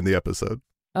merch in the episode.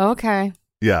 Okay.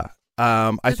 Yeah.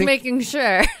 I Just think making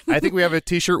sure. I think we have a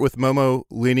T-shirt with Momo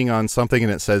leaning on something,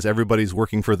 and it says "Everybody's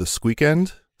working for the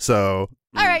Squeakend." So,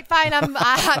 All right, fine. I'm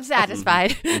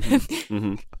satisfied.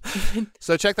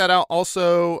 so check that out.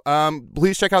 Also,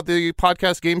 please check out the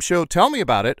podcast game show "Tell Me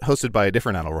About It," hosted by a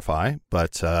different Adel Rafai,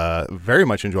 but very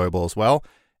much enjoyable as well.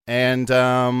 And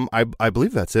I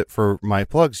believe that's it for my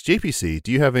plugs. JPC,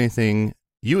 do you have anything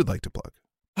you would like to plug?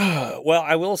 Well,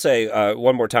 I will say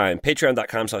one more time,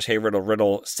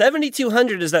 patreon.com/HeyRiddleRiddle.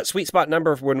 7,200 is that sweet spot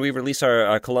number when we release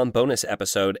our Column bonus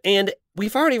episode. And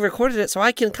we've already recorded it, so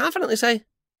I can confidently say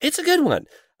it's a good one.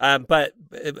 But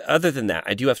other than that,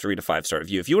 I do have to read a 5-star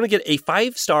review. If you want to get a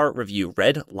 5-star review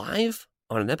read live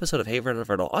on an episode of Hey Riddle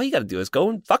Riddle, all you got to do is go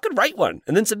and fucking write one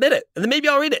and then submit it. And then maybe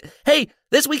I'll read it. Hey,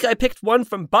 this week I picked one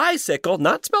from Bicycle,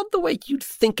 not spelled the way you'd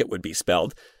think it would be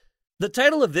spelled. The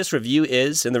title of this review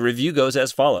is, and the review goes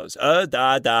as follows. Oh,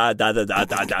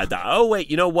 wait,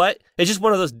 you know what? It's just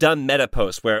one of those dumb meta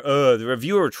posts where, the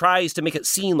reviewer tries to make it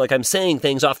seem like I'm saying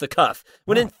things off the cuff,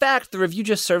 when in fact, the review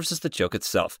just serves as the joke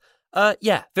itself.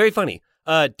 Yeah, very funny.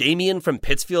 Damien from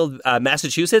Pittsfield,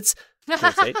 Massachusetts.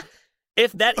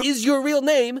 If that is your real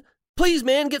name, please,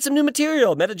 man, get some new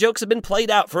material. Meta jokes have been played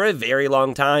out for a very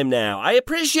long time now. I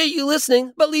appreciate you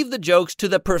listening, but leave the jokes to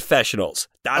the professionals.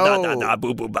 That one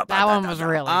was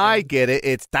really I good. get it.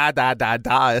 It's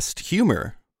da-ist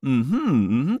humor. Mm-hmm.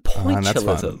 And that's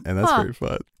fun. Pointillism. And that's Huh. very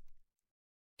fun.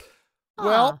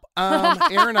 Well,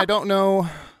 Aaron, I don't know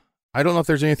if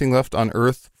there's anything left on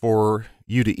Earth for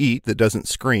you to eat that doesn't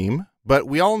scream, but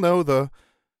we all know the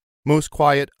most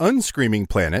quiet, unscreaming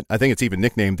planet. I think it's even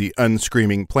nicknamed the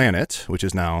Unscreaming Planet, which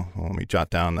is now, let me jot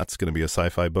down, that's going to be a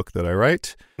sci-fi book that I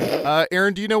write.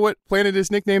 Aaron, do you know what planet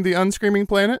is nicknamed the Unscreaming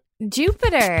Planet?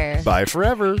 Jupiter. Bye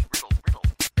forever.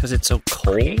 Because it's so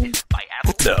cold? By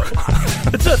Apple. No.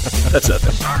 That's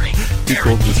nothing. Starring Too Aaron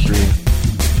cold to Keith scream.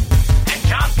 and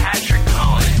John Patrick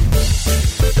Cohen.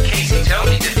 Casey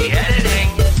Tony did the editing.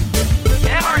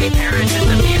 And Marty Parrish did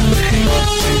the music.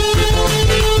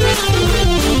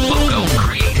 Logo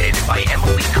created by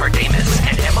Emily Cardamus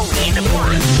and Emmeline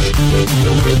Morris.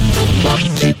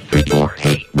 1, 2, 3, 4,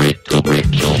 hey, riddle.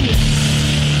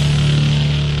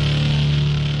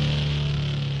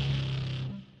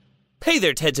 Hey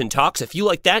there, Teds and Talks. If you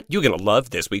like that, you're going to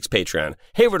love this week's Patreon.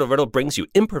 Hey Riddle Riddle brings you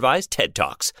improvised TED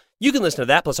Talks. You can listen to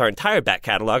that plus our entire back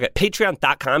catalog at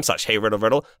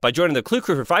patreon.com/HeyRiddleRiddle by joining the Clue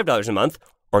Crew for $5 a month,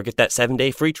 or get that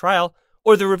 7-day free trial,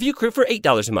 or the Review Crew for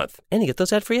 $8 a month, and you get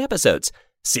those ad-free episodes.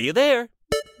 See you there.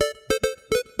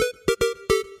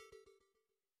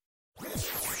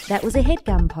 That was a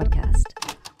HeadGum podcast.